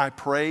 1, I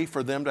pray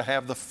for them to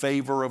have the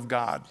favor of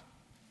God.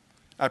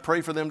 I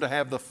pray for them to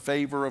have the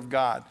favor of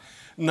God.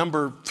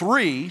 Number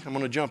 3, I'm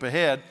going to jump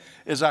ahead,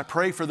 is I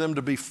pray for them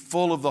to be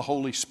full of the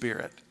Holy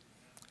Spirit.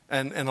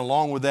 And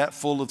along with that,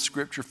 full of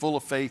Scripture, full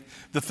of faith,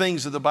 the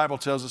things that the Bible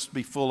tells us to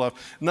be full of.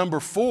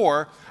 Number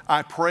 4,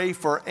 I pray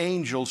for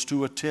angels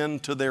to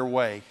attend to their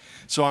way.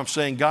 So I'm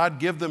saying, God,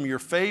 give them your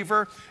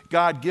favor.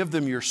 God, give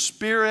them your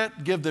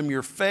Spirit. Give them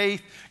your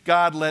faith.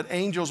 God, let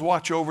angels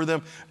watch over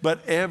them.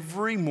 But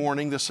every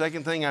morning, the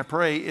second thing I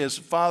pray is,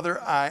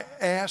 Father, I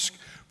ask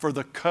for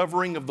the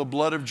covering of the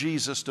blood of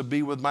Jesus to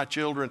be with my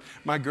children,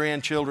 my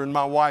grandchildren,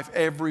 my wife,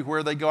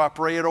 everywhere they go. I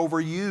pray it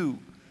over you.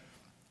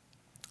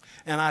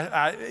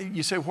 And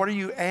you say, what are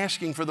you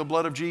asking for the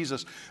blood of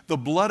Jesus? The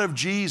blood of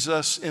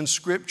Jesus in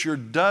Scripture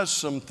does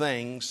some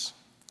things,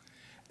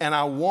 and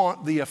I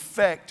want the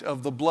effect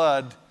of the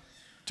blood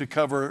to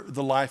cover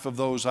the life of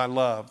those I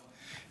love.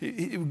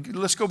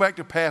 Let's go back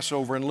to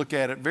Passover and look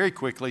at it very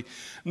quickly.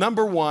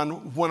 Number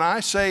 1, when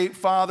I say,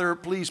 Father,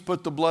 please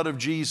put the blood of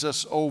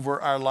Jesus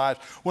over our lives.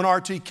 When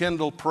R.T.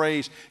 Kendall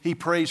prays, he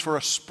prays for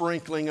a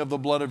sprinkling of the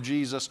blood of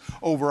Jesus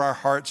over our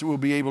hearts. We'll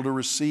be able to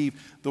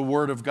receive the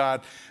Word of God.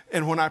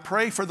 And when I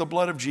pray for the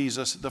blood of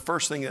Jesus, the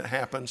first thing that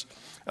happens,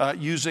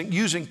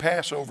 using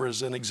Passover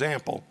as an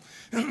example,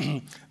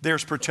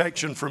 there's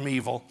protection from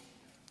evil.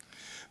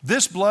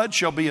 This blood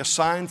shall be a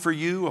sign for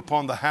you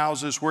upon the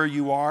houses where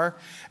you are.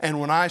 And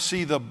when I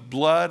see the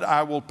blood,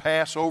 I will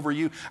pass over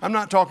you. I'm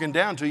not talking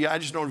down to you. I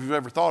just don't know if you've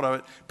ever thought of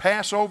it.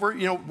 Passover,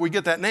 we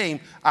get that name,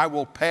 I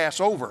will pass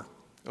over.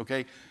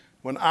 Okay?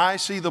 When I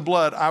see the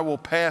blood, I will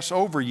pass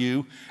over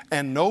you,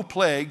 and no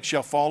plague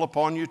shall fall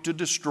upon you to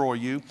destroy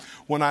you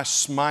when I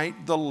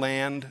smite the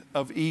land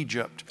of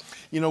Egypt.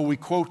 We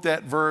quote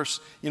that verse,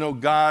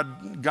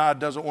 God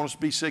doesn't want us to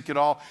be sick at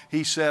all.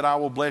 He said, I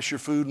will bless your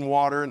food and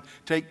water and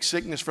take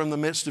sickness from the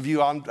midst of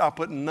you. I'll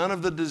put none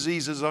of the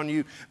diseases on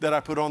you that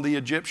I put on the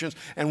Egyptians.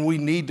 And we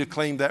need to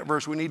claim that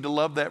verse. We need to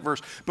love that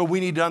verse. But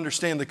we need to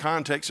understand the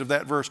context of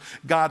that verse.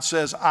 God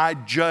says, I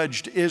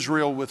judged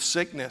Israel with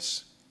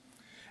sickness.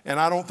 And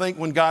I don't think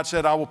when God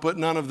said, I will put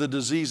none of the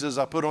diseases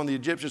I put on the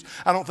Egyptians,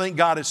 I don't think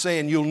God is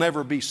saying you'll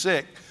never be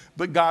sick.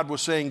 But God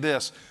was saying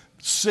this,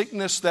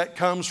 sickness that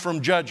comes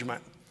from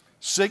judgment,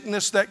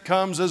 sickness that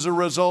comes as a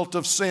result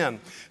of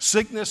sin,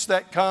 sickness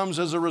that comes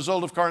as a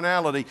result of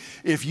carnality.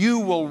 If you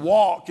will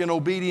walk in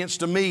obedience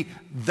to me,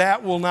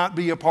 that will not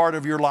be a part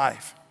of your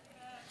life.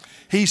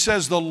 He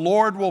says the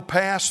Lord will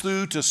pass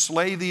through to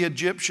slay the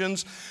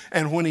Egyptians,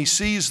 and when he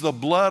sees the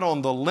blood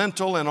on the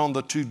lintel and on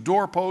the 2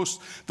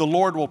 doorposts, the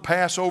Lord will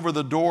pass over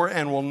the door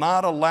and will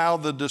not allow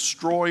the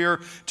destroyer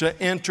to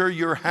enter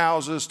your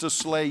houses to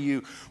slay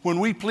you. When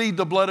we plead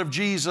the blood of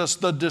Jesus,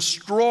 the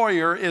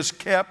destroyer is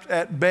kept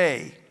at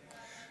bay.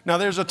 Now,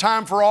 there's a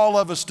time for all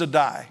of us to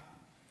die.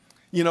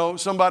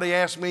 Somebody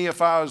asked me if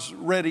I was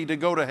ready to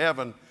go to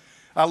heaven.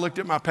 I looked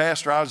at my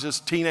pastor. I was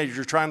just a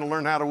teenager trying to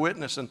learn how to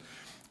witness, and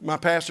my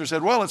pastor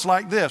said, well, it's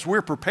like this.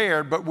 We're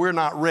prepared, but we're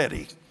not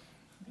ready.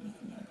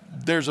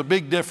 There's a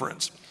big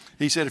difference.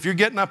 He said, if you're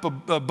getting up a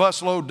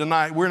busload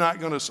tonight, we're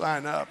not going to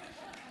sign up.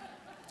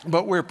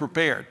 But we're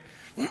prepared.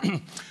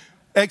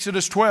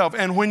 Exodus 12,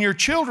 and when your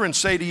children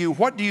say to you,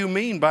 what do you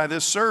mean by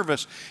this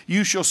service?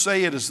 You shall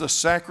say it is the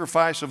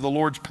sacrifice of the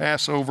Lord's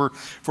Passover,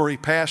 for he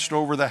passed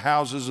over the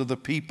houses of the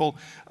people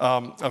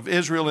of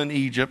Israel in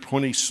Egypt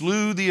when he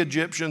slew the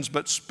Egyptians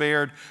but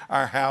spared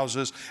our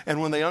houses. And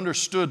when they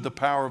understood the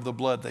power of the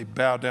blood, they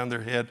bowed down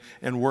their head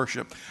and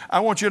worshiped.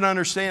 I want you to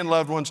understand,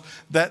 loved ones,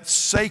 that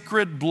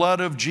sacred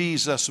blood of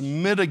Jesus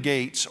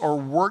mitigates or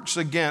works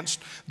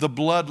against the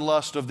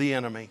bloodlust of the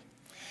enemy.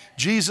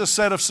 Jesus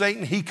said of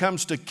Satan, he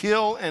comes to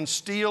kill and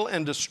steal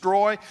and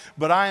destroy,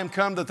 but I am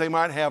come that they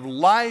might have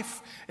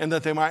life and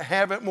that they might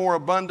have it more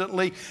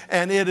abundantly.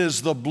 And it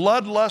is the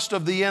bloodlust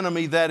of the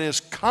enemy that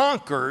is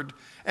conquered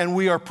And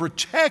we are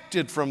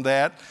protected from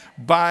that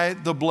by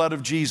the blood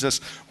of Jesus.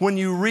 When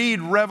you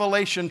read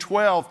Revelation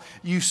 12,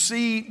 you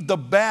see the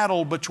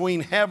battle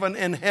between heaven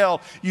and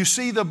hell. You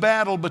see the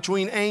battle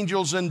between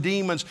angels and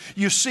demons.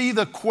 You see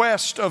the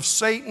quest of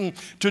Satan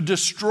to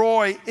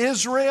destroy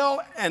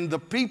Israel and the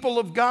people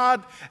of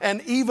God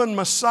and even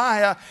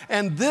Messiah.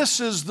 And this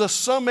is the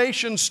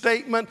summation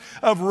statement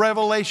of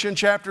Revelation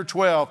chapter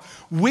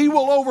 12. We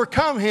will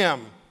overcome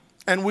him,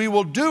 and we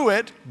will do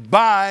it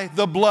by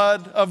the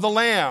blood of the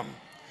Lamb.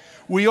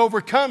 We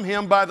overcome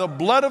him by the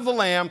blood of the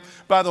Lamb,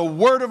 by the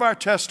word of our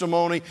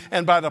testimony,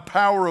 and by the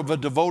power of a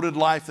devoted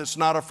life that's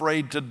not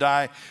afraid to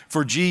die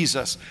for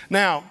Jesus.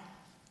 Now,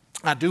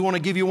 I do want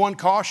to give you one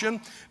caution.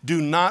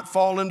 Do not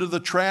fall into the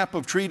trap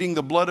of treating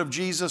the blood of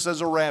Jesus as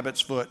a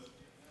rabbit's foot.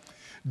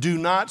 Do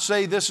not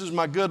say, this is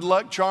my good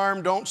luck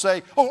charm. Don't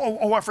say,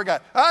 I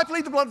forgot. I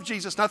plead the blood of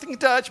Jesus. Nothing can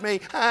touch me.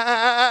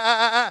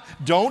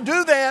 Don't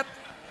do that.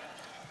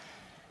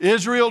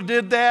 Israel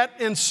did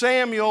that in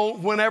Samuel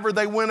whenever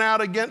they went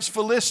out against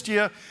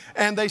Philistia,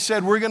 and they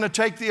said, we're going to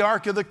take the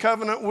Ark of the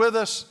Covenant with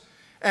us.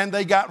 And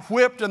they got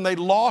whipped and they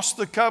lost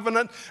the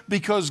covenant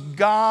because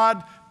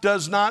God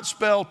does not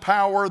spell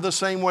power the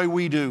same way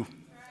we do.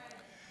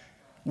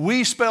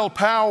 We spell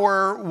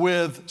power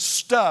with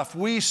stuff.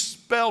 We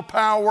spell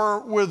power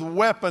with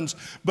weapons,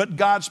 but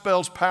God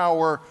spells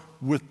power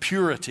with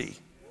purity.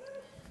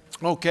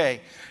 Okay,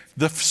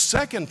 the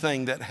second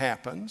thing that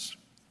happens,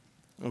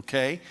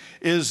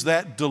 is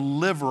that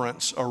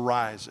deliverance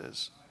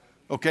arises.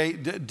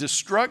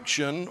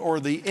 Destruction or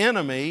the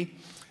enemy,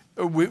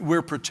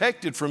 we're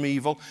protected from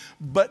evil,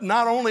 but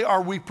not only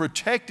are we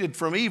protected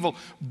from evil,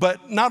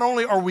 but not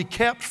only are we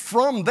kept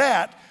from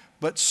that,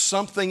 but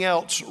something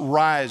else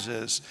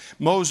rises.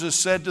 Moses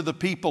said to the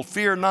people,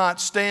 fear not,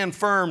 stand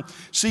firm,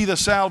 see the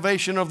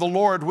salvation of the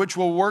Lord, which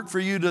will work for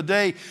you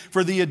today.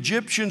 For the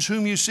Egyptians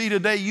whom you see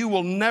today, you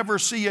will never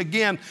see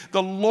again.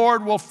 The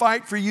Lord will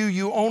fight for you.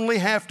 You only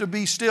have to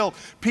be still.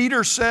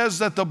 Peter says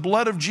that the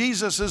blood of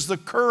Jesus is the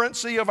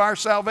currency of our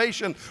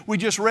salvation. We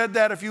just read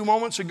that a few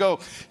moments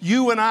ago.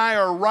 You and I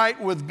are right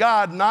with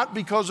God, not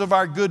because of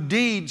our good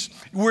deeds.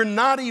 We're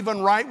not even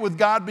right with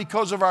God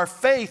because of our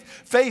faith.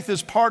 Faith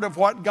is part of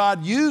what God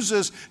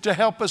uses to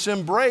help us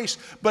embrace,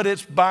 but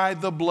it's by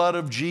the blood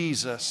of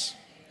Jesus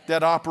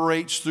that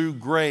operates through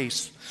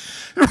grace.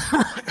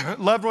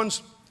 Loved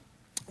ones,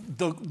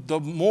 the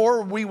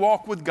more we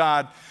walk with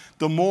God,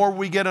 the more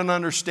we get an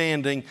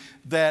understanding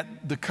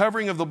that the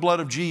covering of the blood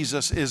of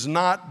Jesus is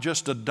not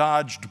just a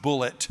dodged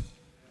bullet,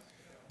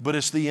 but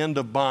it's the end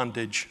of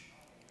bondage.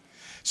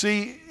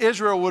 See,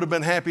 Israel would have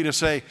been happy to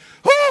say,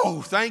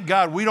 oh, thank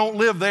God we don't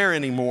live there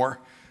anymore.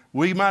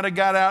 We might have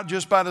got out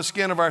just by the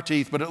skin of our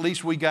teeth, but at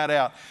least we got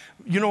out.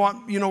 You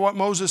know what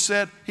Moses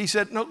said? He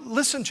said, no,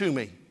 listen to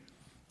me.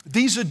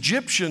 These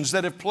Egyptians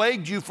that have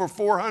plagued you for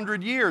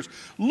 400 years,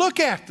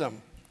 look at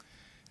them.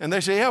 And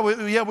they say,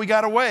 we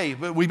got away,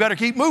 but we better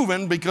keep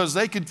moving because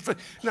they could.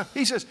 No,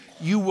 he says,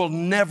 you will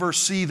never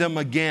see them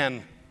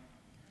again.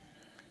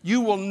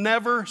 You will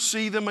never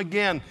see them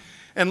again.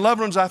 And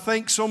loved ones, I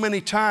think so many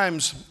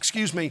times,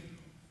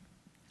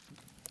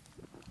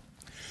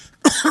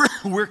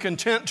 we're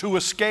content to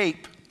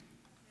escape.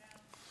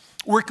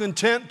 We're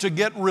content to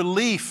get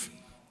relief.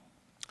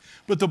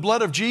 But the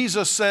blood of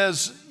Jesus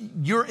says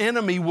your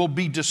enemy will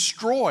be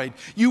destroyed.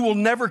 You will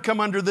never come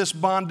under this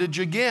bondage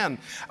again.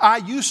 I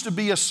used to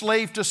be a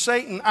slave to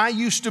Satan. I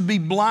used to be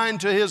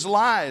blind to his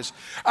lies.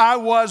 I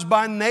was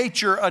by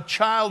nature a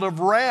child of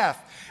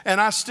wrath. And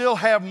I still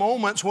have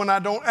moments when I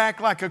don't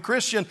act like a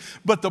Christian.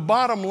 But the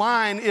bottom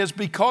line is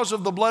because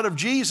of the blood of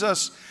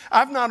Jesus,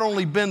 I've not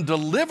only been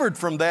delivered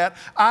from that,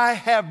 I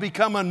have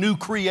become a new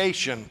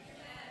creation.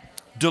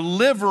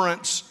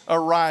 Deliverance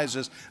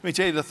arises. Let me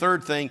tell you the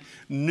third thing.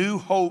 New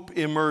hope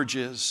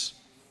emerges.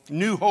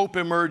 New hope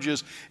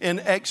emerges. In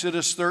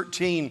Exodus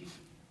 13,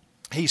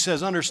 he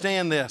says,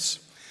 understand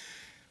this.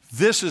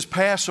 This is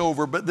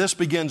Passover, but this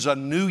begins a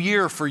new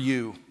year for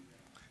you.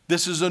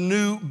 This is a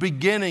new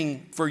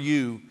beginning for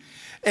you.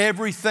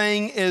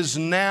 Everything is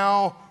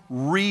now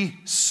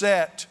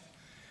reset.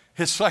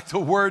 It's like the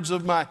words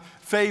of my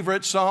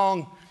favorite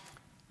song,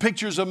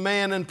 pictures a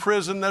man in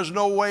prison. There's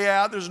no way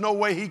out. There's no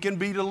way he can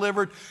be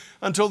delivered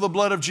until the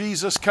blood of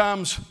Jesus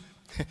comes.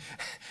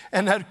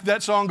 And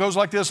that song goes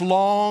like this.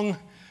 Long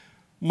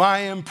my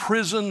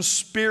imprisoned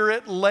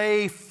spirit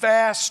lay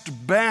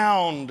fast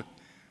bound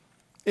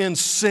in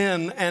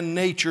sin and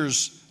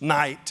nature's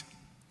night.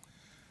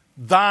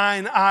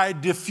 Thine eye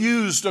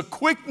diffused a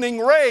quickening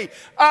ray.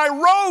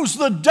 I rose,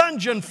 the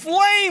dungeon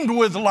flamed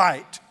with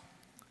light.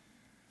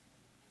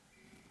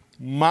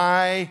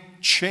 My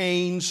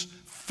chains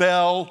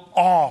fell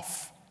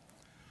off.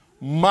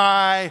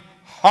 My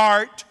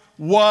heart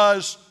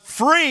was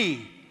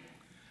free.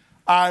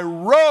 I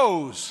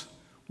rose,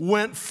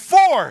 went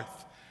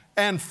forth,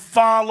 and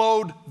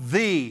followed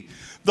thee.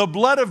 The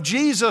blood of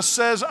Jesus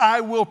says,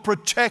 I will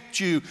protect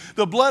you.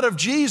 The blood of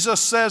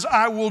Jesus says,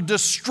 I will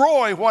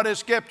destroy what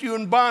has kept you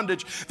in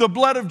bondage. The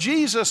blood of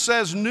Jesus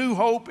says, new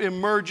hope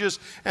emerges.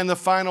 And the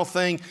final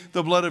thing,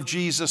 the blood of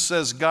Jesus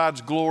says, God's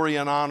glory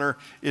and honor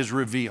is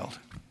revealed.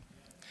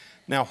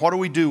 Now, what do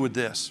we do with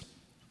this?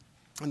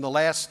 In the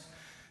last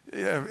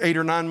 8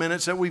 or 9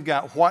 minutes that we've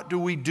got, what do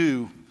we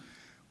do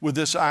with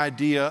this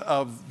idea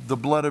of the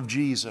blood of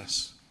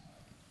Jesus?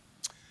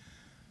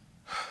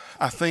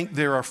 I think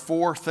there are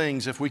 4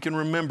 things. If we can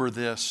remember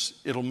this,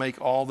 it'll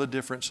make all the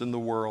difference in the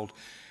world.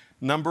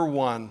 Number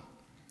 1,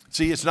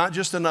 see, it's not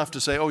just enough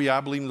to say, oh yeah, I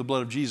believe in the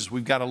blood of Jesus.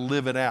 We've got to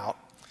live it out.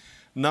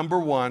 Number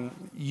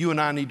 1, you and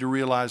I need to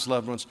realize,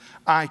 loved ones,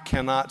 I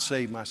cannot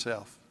save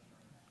myself.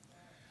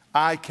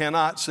 I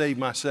cannot save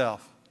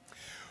myself.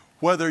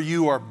 Whether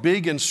you are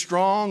big and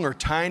strong or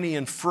tiny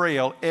and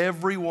frail,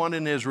 everyone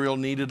in Israel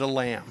needed a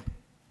lamb.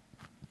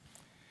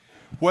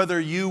 Whether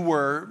you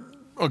were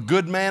a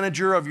good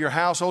manager of your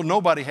household,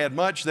 nobody had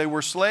much, they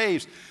were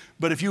slaves.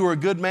 But if you were a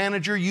good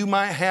manager, you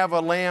might have a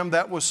lamb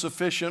that was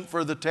sufficient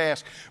for the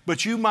task.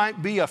 But you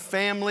might be a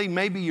family,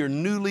 maybe you're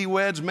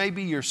newlyweds,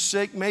 maybe you're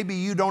sick, maybe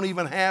you don't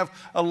even have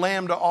a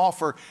lamb to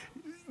offer.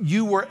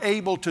 You were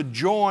able to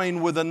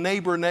join with a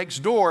neighbor next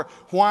door.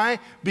 Why?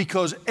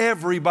 Because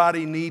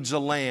everybody needs a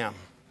lamb.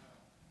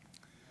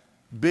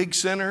 Big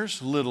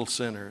sinners, little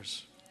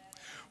sinners.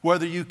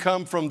 Whether you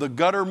come from the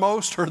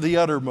guttermost or the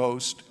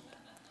uttermost,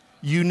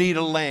 you need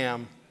a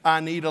lamb. I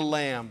need a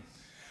lamb.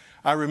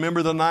 I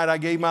remember the night I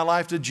gave my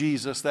life to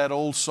Jesus, that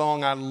old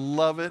song, I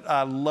love it,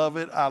 I love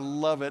it, I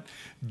love it.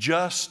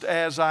 Just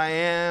as I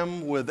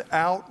am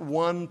without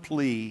one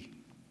plea,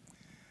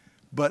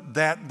 but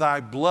that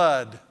thy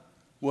blood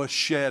was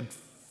shed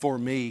for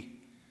me,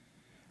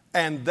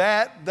 and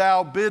that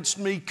thou bidst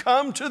me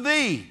come to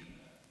thee.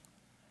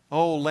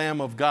 O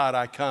Lamb of God,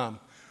 I come.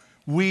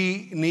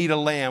 We need a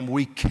lamb.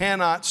 We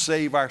cannot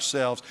save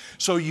ourselves.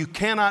 So you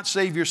cannot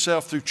save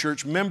yourself through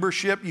church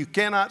membership. You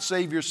cannot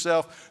save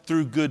yourself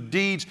through good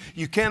deeds.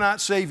 You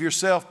cannot save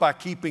yourself by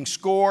keeping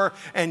score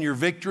and your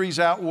victories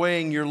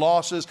outweighing your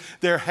losses.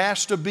 There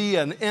has to be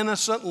an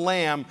innocent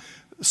lamb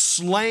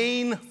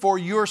slain for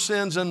your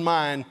sins and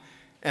mine,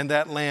 and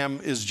that lamb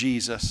is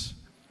Jesus.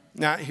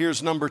 Now,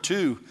 here's number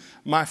 2.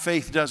 My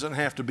faith doesn't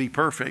have to be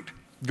perfect.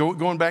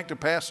 Going back to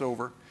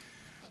Passover.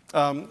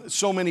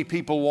 So many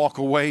people walk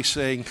away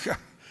saying,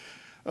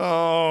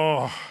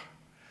 oh,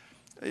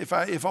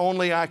 if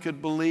only I could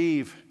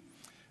believe.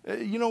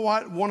 You know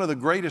what? One of the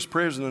greatest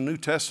prayers in the New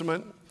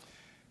Testament,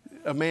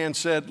 a man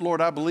said,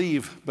 Lord, I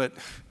believe, but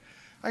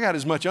I got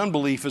as much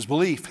unbelief as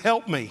belief.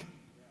 Help me.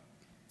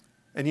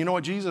 And you know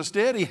what Jesus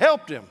did? He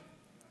helped him.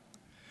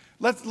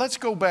 Let's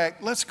go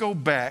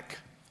back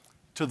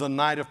to the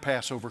night of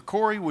Passover.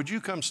 Corey, would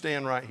you come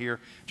stand right here?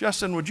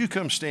 Justin, would you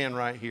come stand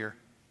right here?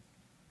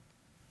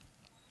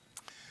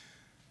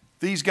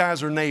 These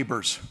guys are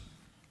neighbors.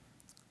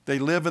 They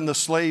live in the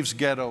slaves'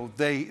 ghetto.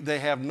 They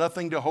have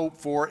nothing to hope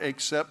for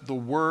except the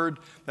word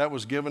that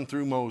was given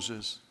through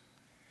Moses.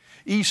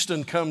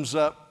 Easton comes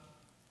up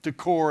to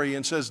Corey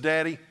and says,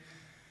 Daddy,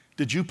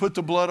 did you put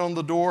the blood on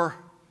the door?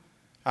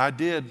 I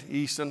did,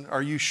 Easton.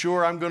 Are you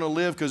sure I'm going to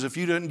live? Because if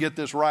you didn't get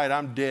this right,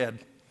 I'm dead.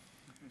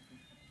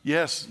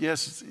 Yes,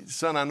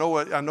 son, I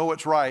know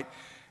it's right.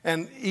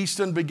 And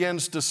Easton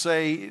begins to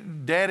say,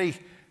 Daddy,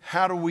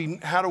 how do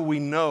we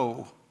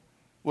know?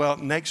 Well,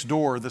 next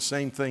door, the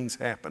same thing's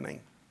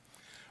happening.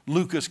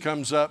 Lucas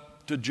comes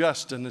up to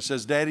Justin and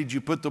says, Daddy, did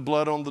you put the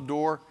blood on the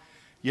door?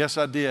 Yes,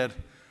 I did.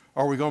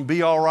 Are we going to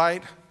be all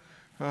right?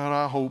 Well,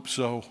 I hope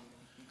so.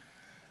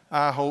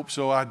 I hope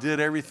so. I did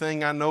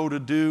everything I know to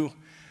do.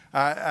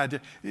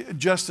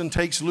 Justin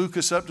takes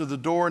Lucas up to the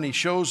door and he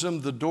shows him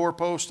the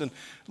doorpost. And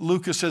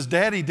Lucas says,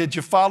 Daddy, did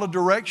you follow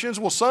directions?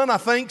 Well, son, I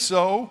think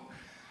so.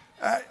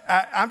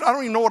 I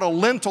don't even know what a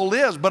lintel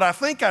is, but I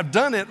think I've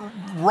done it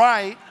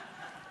right.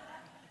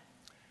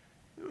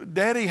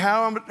 Daddy,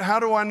 how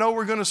do I know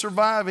we're going to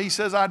survive? He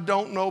says, I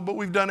don't know, but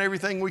we've done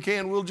everything we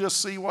can. We'll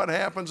just see what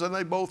happens. And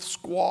they both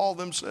squall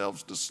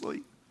themselves to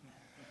sleep.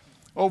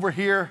 Over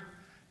here,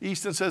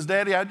 Easton says,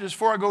 Daddy,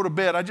 before I go to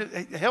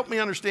bed, help me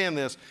understand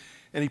this.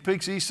 And he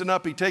picks Easton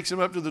up. He takes him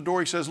up to the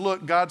door. He says,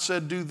 look, God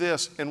said do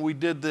this, and we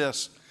did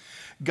this.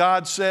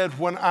 God said,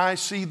 when I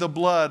see the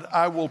blood,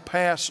 I will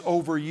pass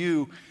over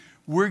you.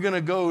 We're going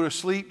to go to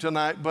sleep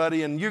tonight,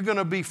 buddy, and you're going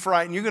to be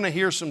frightened. You're going to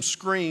hear some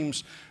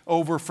screams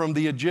over from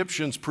the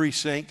Egyptians'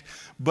 precinct,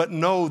 but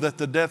know that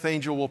the death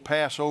angel will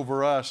pass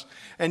over us.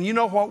 And you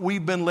know what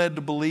we've been led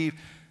to believe?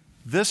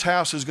 This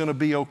house is going to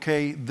be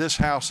okay. This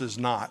house is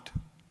not,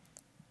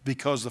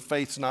 because the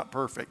faith's not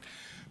perfect.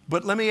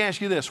 But let me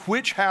ask you this.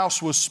 Which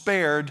house was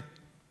spared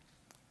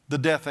the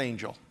death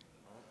angel?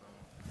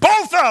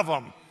 Both of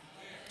them.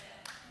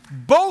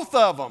 Both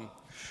of them.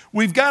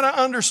 We've got to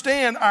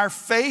understand our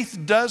faith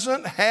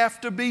doesn't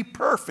have to be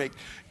perfect.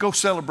 Go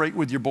celebrate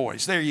with your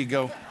boys. There you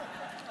go.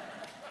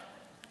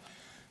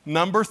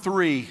 Number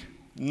three,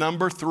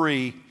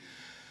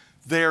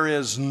 there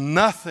is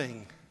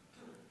nothing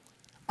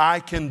I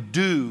can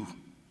do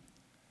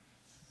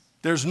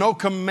There's no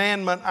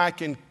commandment I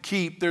can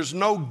keep. There's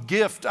no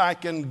gift I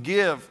can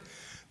give.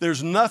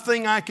 There's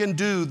nothing I can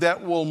do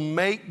that will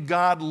make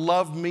God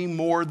love me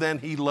more than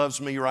He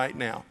loves me right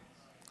now.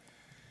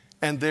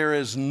 And there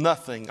is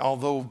nothing,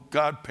 although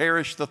God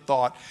perish the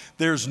thought,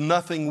 there's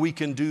nothing we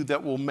can do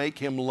that will make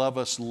Him love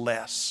us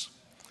less.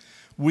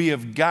 We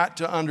have got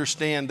to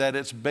understand that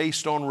it's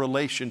based on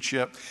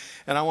relationship.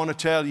 And I want to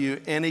tell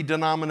you, any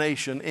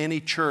denomination,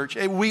 any church,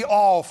 we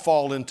all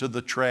fall into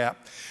the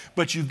trap.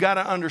 But you've got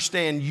to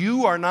understand,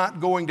 you are not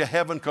going to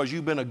heaven because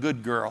you've been a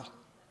good girl.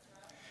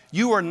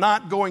 You are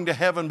not going to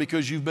heaven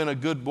because you've been a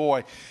good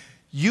boy.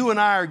 You and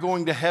I are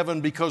going to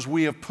heaven because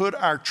we have put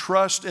our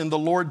trust in the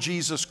Lord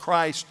Jesus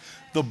Christ,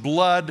 the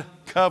blood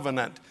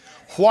covenant.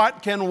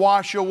 What can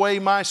wash away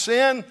my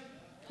sin?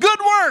 Good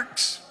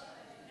works.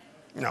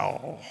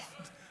 No,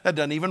 that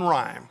doesn't even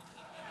rhyme.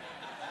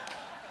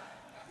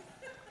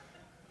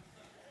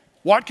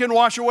 What can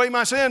wash away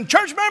my sin?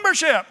 Church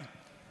membership.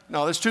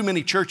 No, there's too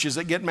many churches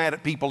that get mad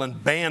at people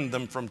and ban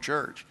them from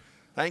church.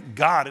 Thank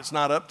God it's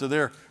not up to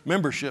their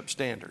membership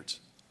standards.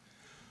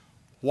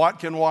 What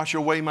can wash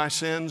away my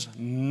sins?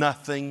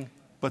 Nothing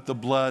but the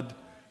blood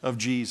of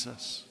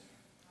Jesus.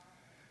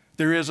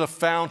 There is a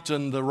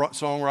fountain, the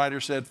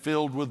songwriter said,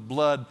 filled with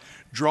blood,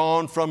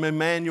 drawn from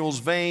Emmanuel's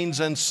veins,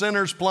 and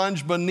sinners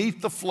plunged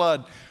beneath the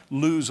flood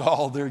lose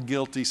all their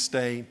guilty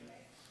stain.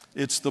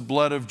 It's the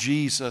blood of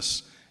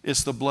Jesus.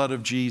 It's the blood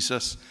of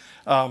Jesus.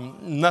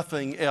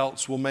 Nothing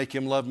else will make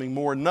Him love me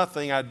more.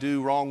 Nothing I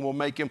do wrong will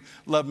make Him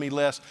love me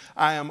less.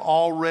 I am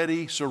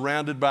already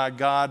surrounded by a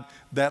God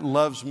that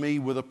loves me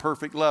with a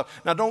perfect love.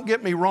 Now, don't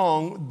get me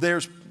wrong.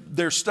 There's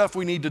stuff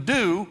we need to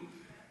do.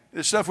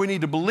 There's stuff we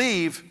need to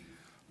believe,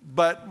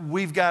 but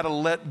we've got to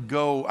let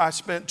go. I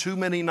spent too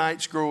many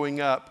nights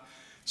growing up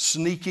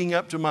sneaking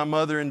up to my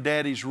mother and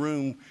daddy's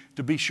room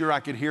to be sure I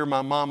could hear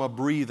my mama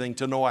breathing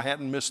to know I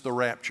hadn't missed the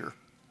rapture.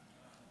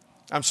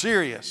 I'm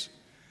serious.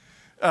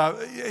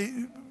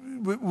 I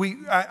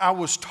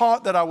was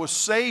taught that I was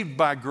saved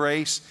by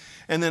grace,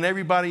 and then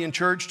everybody in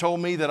church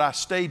told me that I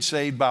stayed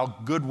saved by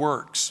good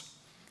works.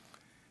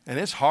 And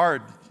it's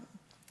hard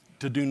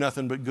to do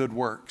nothing but good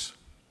works.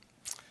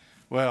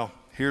 Well,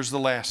 here's the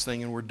last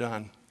thing and we're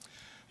done.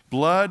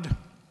 Blood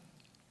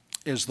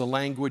is the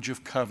language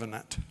of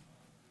covenant.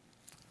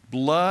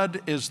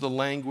 Blood is the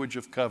language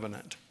of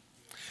covenant.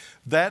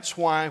 That's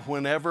why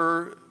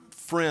whenever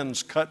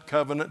friends cut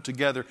covenant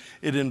together,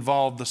 it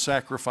involved the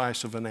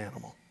sacrifice of an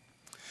animal.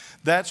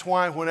 That's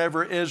why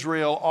whenever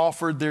Israel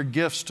offered their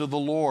gifts to the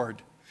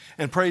Lord,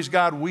 and praise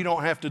God, we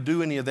don't have to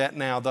do any of that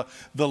now.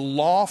 The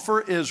law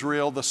for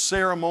Israel, the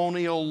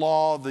ceremonial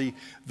law, the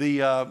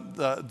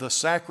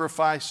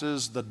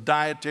sacrifices, the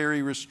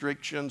dietary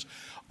restrictions,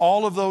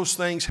 all of those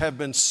things have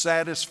been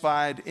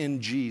satisfied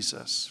in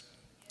Jesus.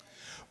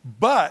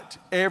 But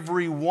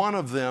every one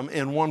of them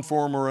in one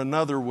form or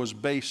another was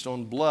based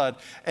on blood,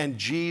 and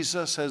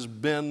Jesus has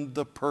been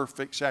the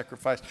perfect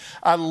sacrifice.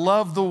 I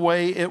love the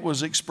way it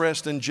was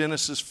expressed in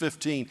Genesis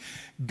 15.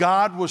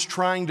 God was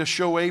trying to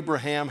show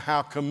Abraham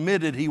how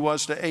committed He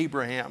was to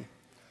Abraham.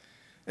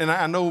 And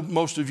I know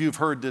most of you have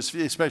heard this,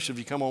 especially if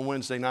you come on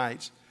Wednesday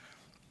nights.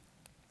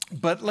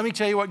 But let me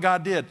tell you what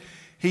God did.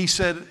 He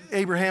said,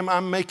 Abraham,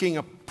 I'm making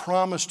a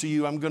promise to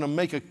you. I'm going to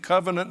make a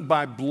covenant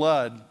by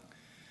blood.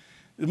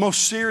 The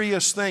most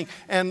serious thing.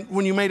 And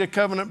when you made a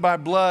covenant by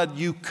blood,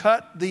 you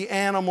cut the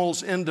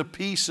animals into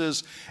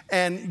pieces,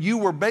 and you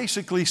were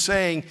basically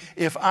saying,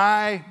 if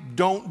I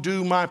don't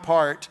do my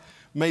part,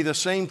 may the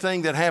same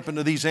thing that happened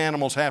to these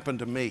animals happen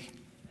to me.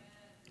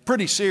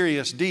 Pretty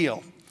serious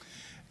deal.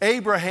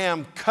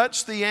 Abraham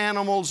cuts the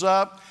animals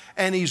up,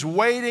 and he's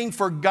waiting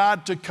for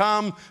God to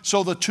come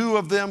so the two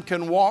of them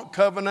can walk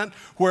covenant,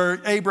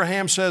 where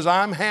Abraham says,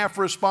 I'm half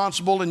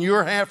responsible and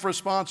you're half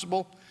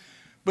responsible.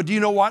 But do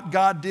you know what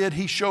God did?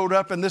 He showed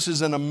up, and this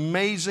is an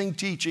amazing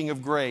teaching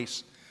of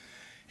grace.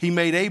 He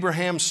made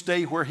Abraham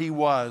stay where he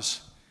was,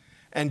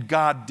 and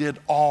God did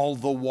all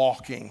the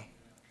walking.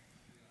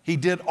 He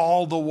did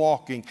all the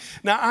walking.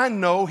 Now, I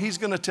know He's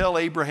going to tell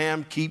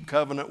Abraham, keep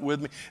covenant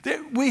with me.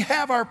 We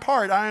have our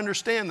part. I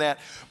understand that.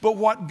 But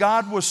what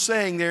God was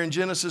saying there in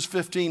Genesis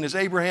 15 is,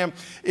 Abraham,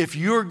 if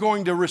you're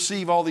going to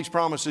receive all these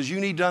promises,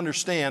 you need to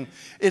understand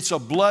it's a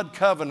blood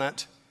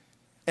covenant,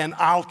 and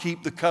I'll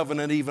keep the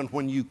covenant even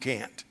when you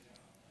can't.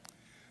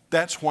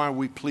 That's why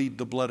we plead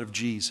the blood of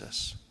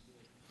Jesus.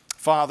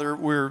 Father,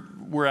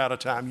 we're out of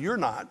time. You're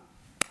not,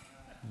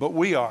 but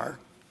we are.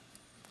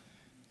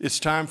 It's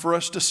time for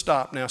us to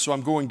stop now, so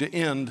I'm going to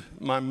end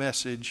my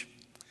message.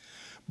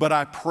 But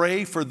I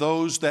pray for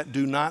those that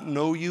do not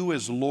know You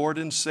as Lord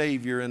and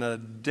Savior in a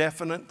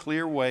definite,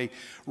 clear way.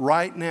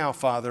 Right now,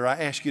 Father, I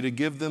ask You to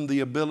give them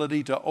the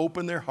ability to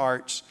open their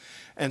hearts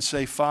and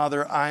say,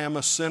 Father, I am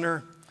a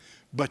sinner,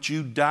 but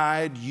You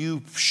died,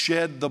 You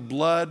shed the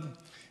blood,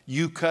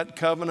 You cut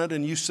covenant,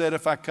 and You said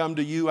if I come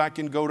to You, I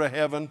can go to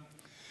heaven.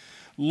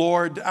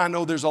 Lord, I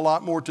know there's a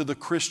lot more to the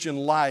Christian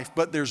life,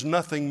 but there's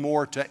nothing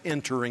more to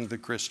entering the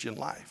Christian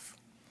life.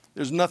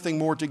 There's nothing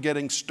more to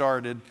getting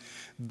started.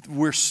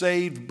 We're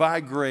saved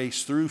by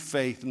grace through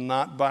faith,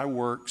 not by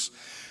works.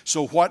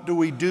 So what do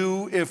we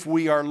do if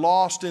we are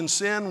lost in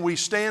sin? We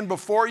stand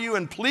before you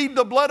and plead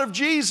the blood of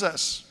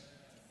Jesus.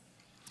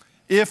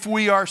 If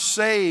we are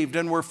saved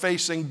and we're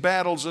facing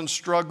battles and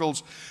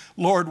struggles,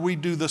 Lord, we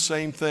do the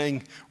same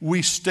thing.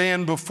 We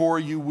stand before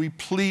you. We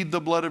plead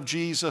the blood of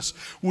Jesus.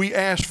 We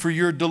ask for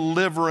your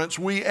deliverance.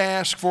 We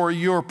ask for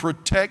your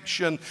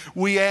protection.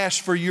 We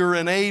ask for your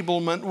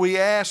enablement. We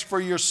ask for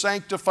your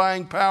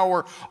sanctifying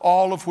power,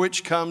 all of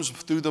which comes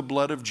through the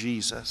blood of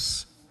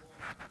Jesus.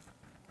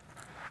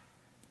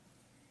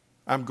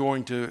 I'm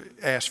going to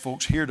ask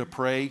folks here to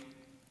pray.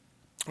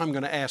 I'm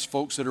going to ask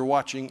folks that are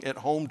watching at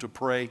home to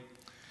pray.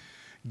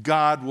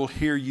 God will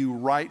hear you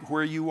right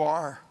where you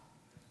are.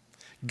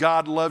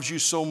 God loves you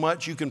so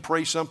much you can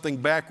pray something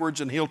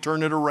backwards and He'll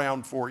turn it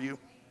around for you.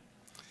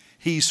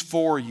 He's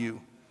for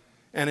you.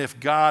 And if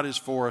God is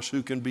for us,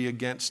 who can be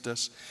against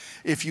us?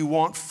 If you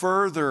want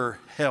further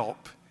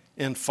help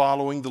in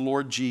following the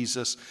Lord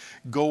Jesus,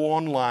 go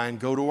online,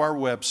 go to our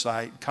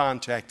website,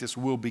 contact us.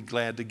 We'll be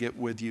glad to get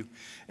with you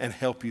and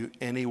help you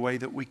any way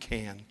that we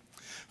can.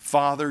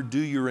 Father, do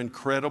your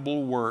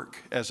incredible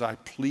work as I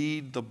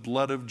plead the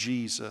blood of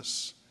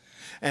Jesus.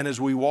 And as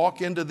we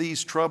walk into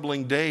these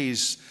troubling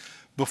days,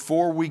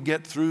 before we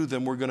get through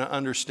them, we're going to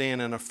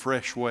understand in a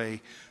fresh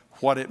way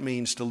what it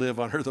means to live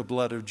under the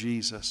blood of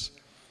Jesus.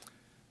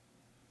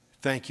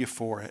 Thank you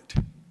for it.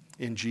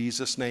 In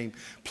Jesus' name.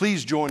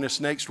 Please join us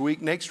next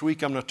week. Next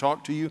week, I'm going to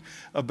talk to you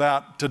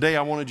about, today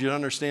I wanted you to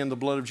understand the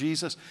blood of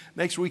Jesus.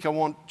 Next week, I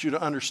want you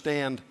to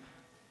understand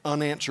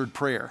unanswered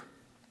prayer.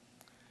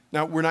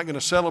 Now, we're not going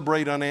to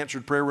celebrate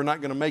unanswered prayer. We're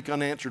not going to make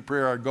unanswered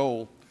prayer our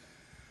goal.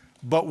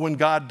 But when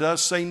God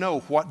does say no,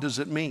 what does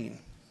it mean?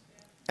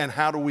 And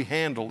how do we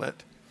handle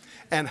it?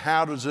 And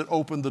how does it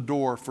open the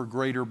door for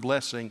greater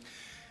blessing?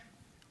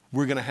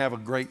 We're going to have a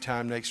great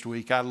time next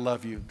week. I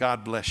love you.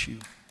 God bless you.